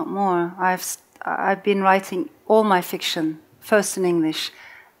now, if not more. I've been writing all my fiction first in English,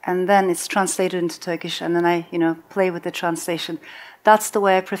 and then it's translated into Turkish, and then I, you know, play with the translation. That's the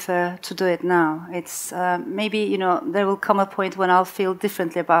way I prefer to do it now. It's maybe, you know, there will come a point when I'll feel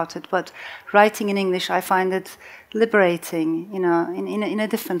differently about it, but writing in English, I find it liberating, you know, in a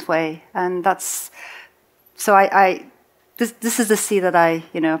different way, and that's so This is the sea that I,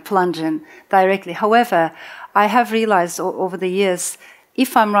 you know, plunge in directly. However, I have realized over the years,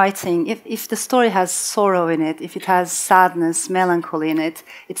 if I'm writing, if the story has sorrow in it, if it has sadness, melancholy in it,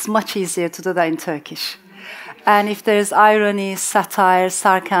 it's much easier to do that in Turkish. And if there's irony, satire,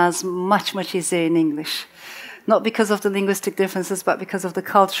 sarcasm, much, much easier in English. Not because of the linguistic differences, but because of the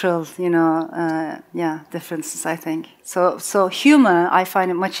cultural, you know, differences, I think. So humor, I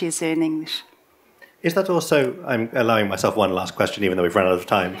find it much easier in English. Is that also, I'm allowing myself one last question, even though we've run out of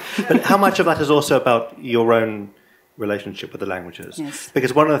time, but how much of that is also about your own relationship with the languages? Yes.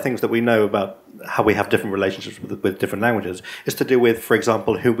 Because one of the things that we know about how we have different relationships with different languages is to do with, for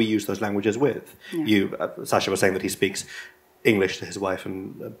example, who we use those languages with. Yeah. Sasha was saying that he speaks English to his wife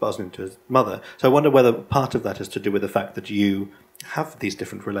and Bosnian to his mother. So I wonder whether part of that is to do with the fact that you have these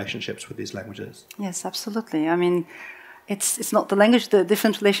different relationships with these languages. Yes, absolutely. I mean, it's not the language, the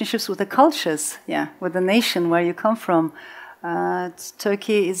different relationships with the cultures, with the nation where you come from.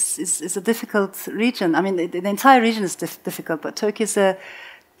 Turkey is a difficult region. I mean, the entire region is difficult, but Turkey is a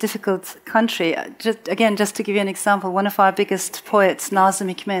difficult country. Just to give you an example, one of our biggest poets, Nazım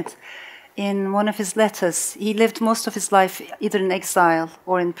Hikmet, in one of his letters, he lived most of his life either in exile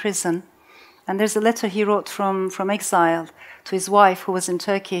or in prison. And there's a letter he wrote from exile to his wife who was in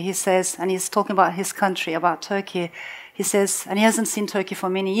Turkey. He says, and he's talking about his country, about Turkey. He says, and he hasn't seen Turkey for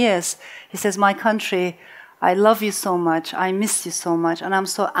many years. He says, my country, I love you so much, I miss you so much, and I'm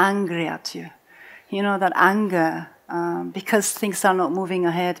so angry at you. You know, that anger, because things are not moving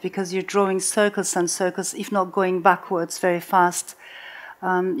ahead, because you're drawing circles and circles, if not going backwards very fast.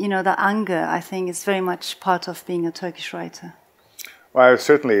 You know, that anger, I think, is very much part of being a Turkish writer. Well,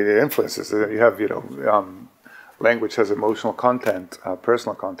 certainly the influences. You have, language has emotional content,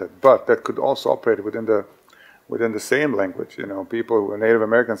 personal content, but that could also operate within the same language. People who are Native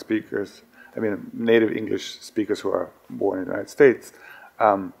American speakers, native English speakers who are born in the United States,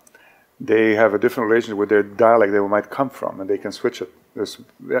 they have a different relationship with their dialect they might come from, and they can switch it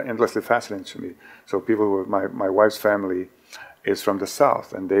They're endlessly fascinating to me. So people who, my wife's family is from the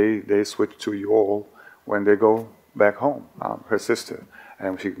south, and they switch to Yol when they go back home. Her sister,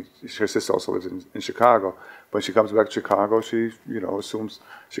 and her sister also lives in Chicago. When she comes back to Chicago, she assumes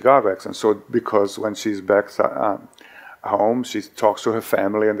Chicago accent. So because when she's back home, she talks to her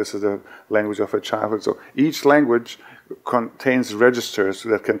family, and this is the language of her childhood. So each language contains registers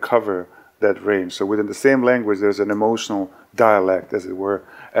that can cover that range. So within the same language, there's an emotional dialect, as it were,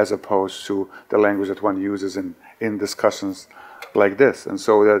 as opposed to the language that one uses in discussions like this. And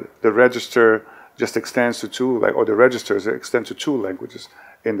so that the register just extends to two, or the registers extend to two languages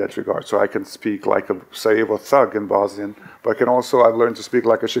in that regard. So I can speak like a Sarajevo thug in Bosnian, but I've learned to speak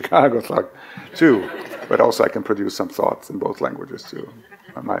like a Chicago thug too. But also I can produce some thoughts in both languages too,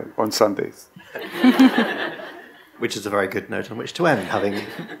 on Sundays. Which is a very good note on which to end, having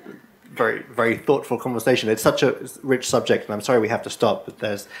very, very thoughtful conversation. It's such a rich subject, and I'm sorry we have to stop,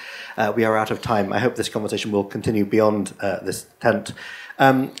 but we are out of time. I hope this conversation will continue beyond this tent.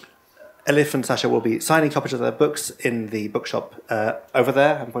 Elif and Sasha will be signing copies of their books in the bookshop over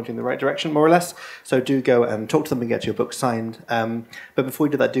there. I'm pointing in the right direction, more or less. So do go and talk to them and get your book signed. But before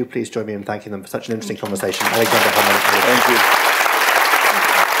we do that, do please join me in thanking them for such an interesting conversation. Aleksandar Hemon. Thank you.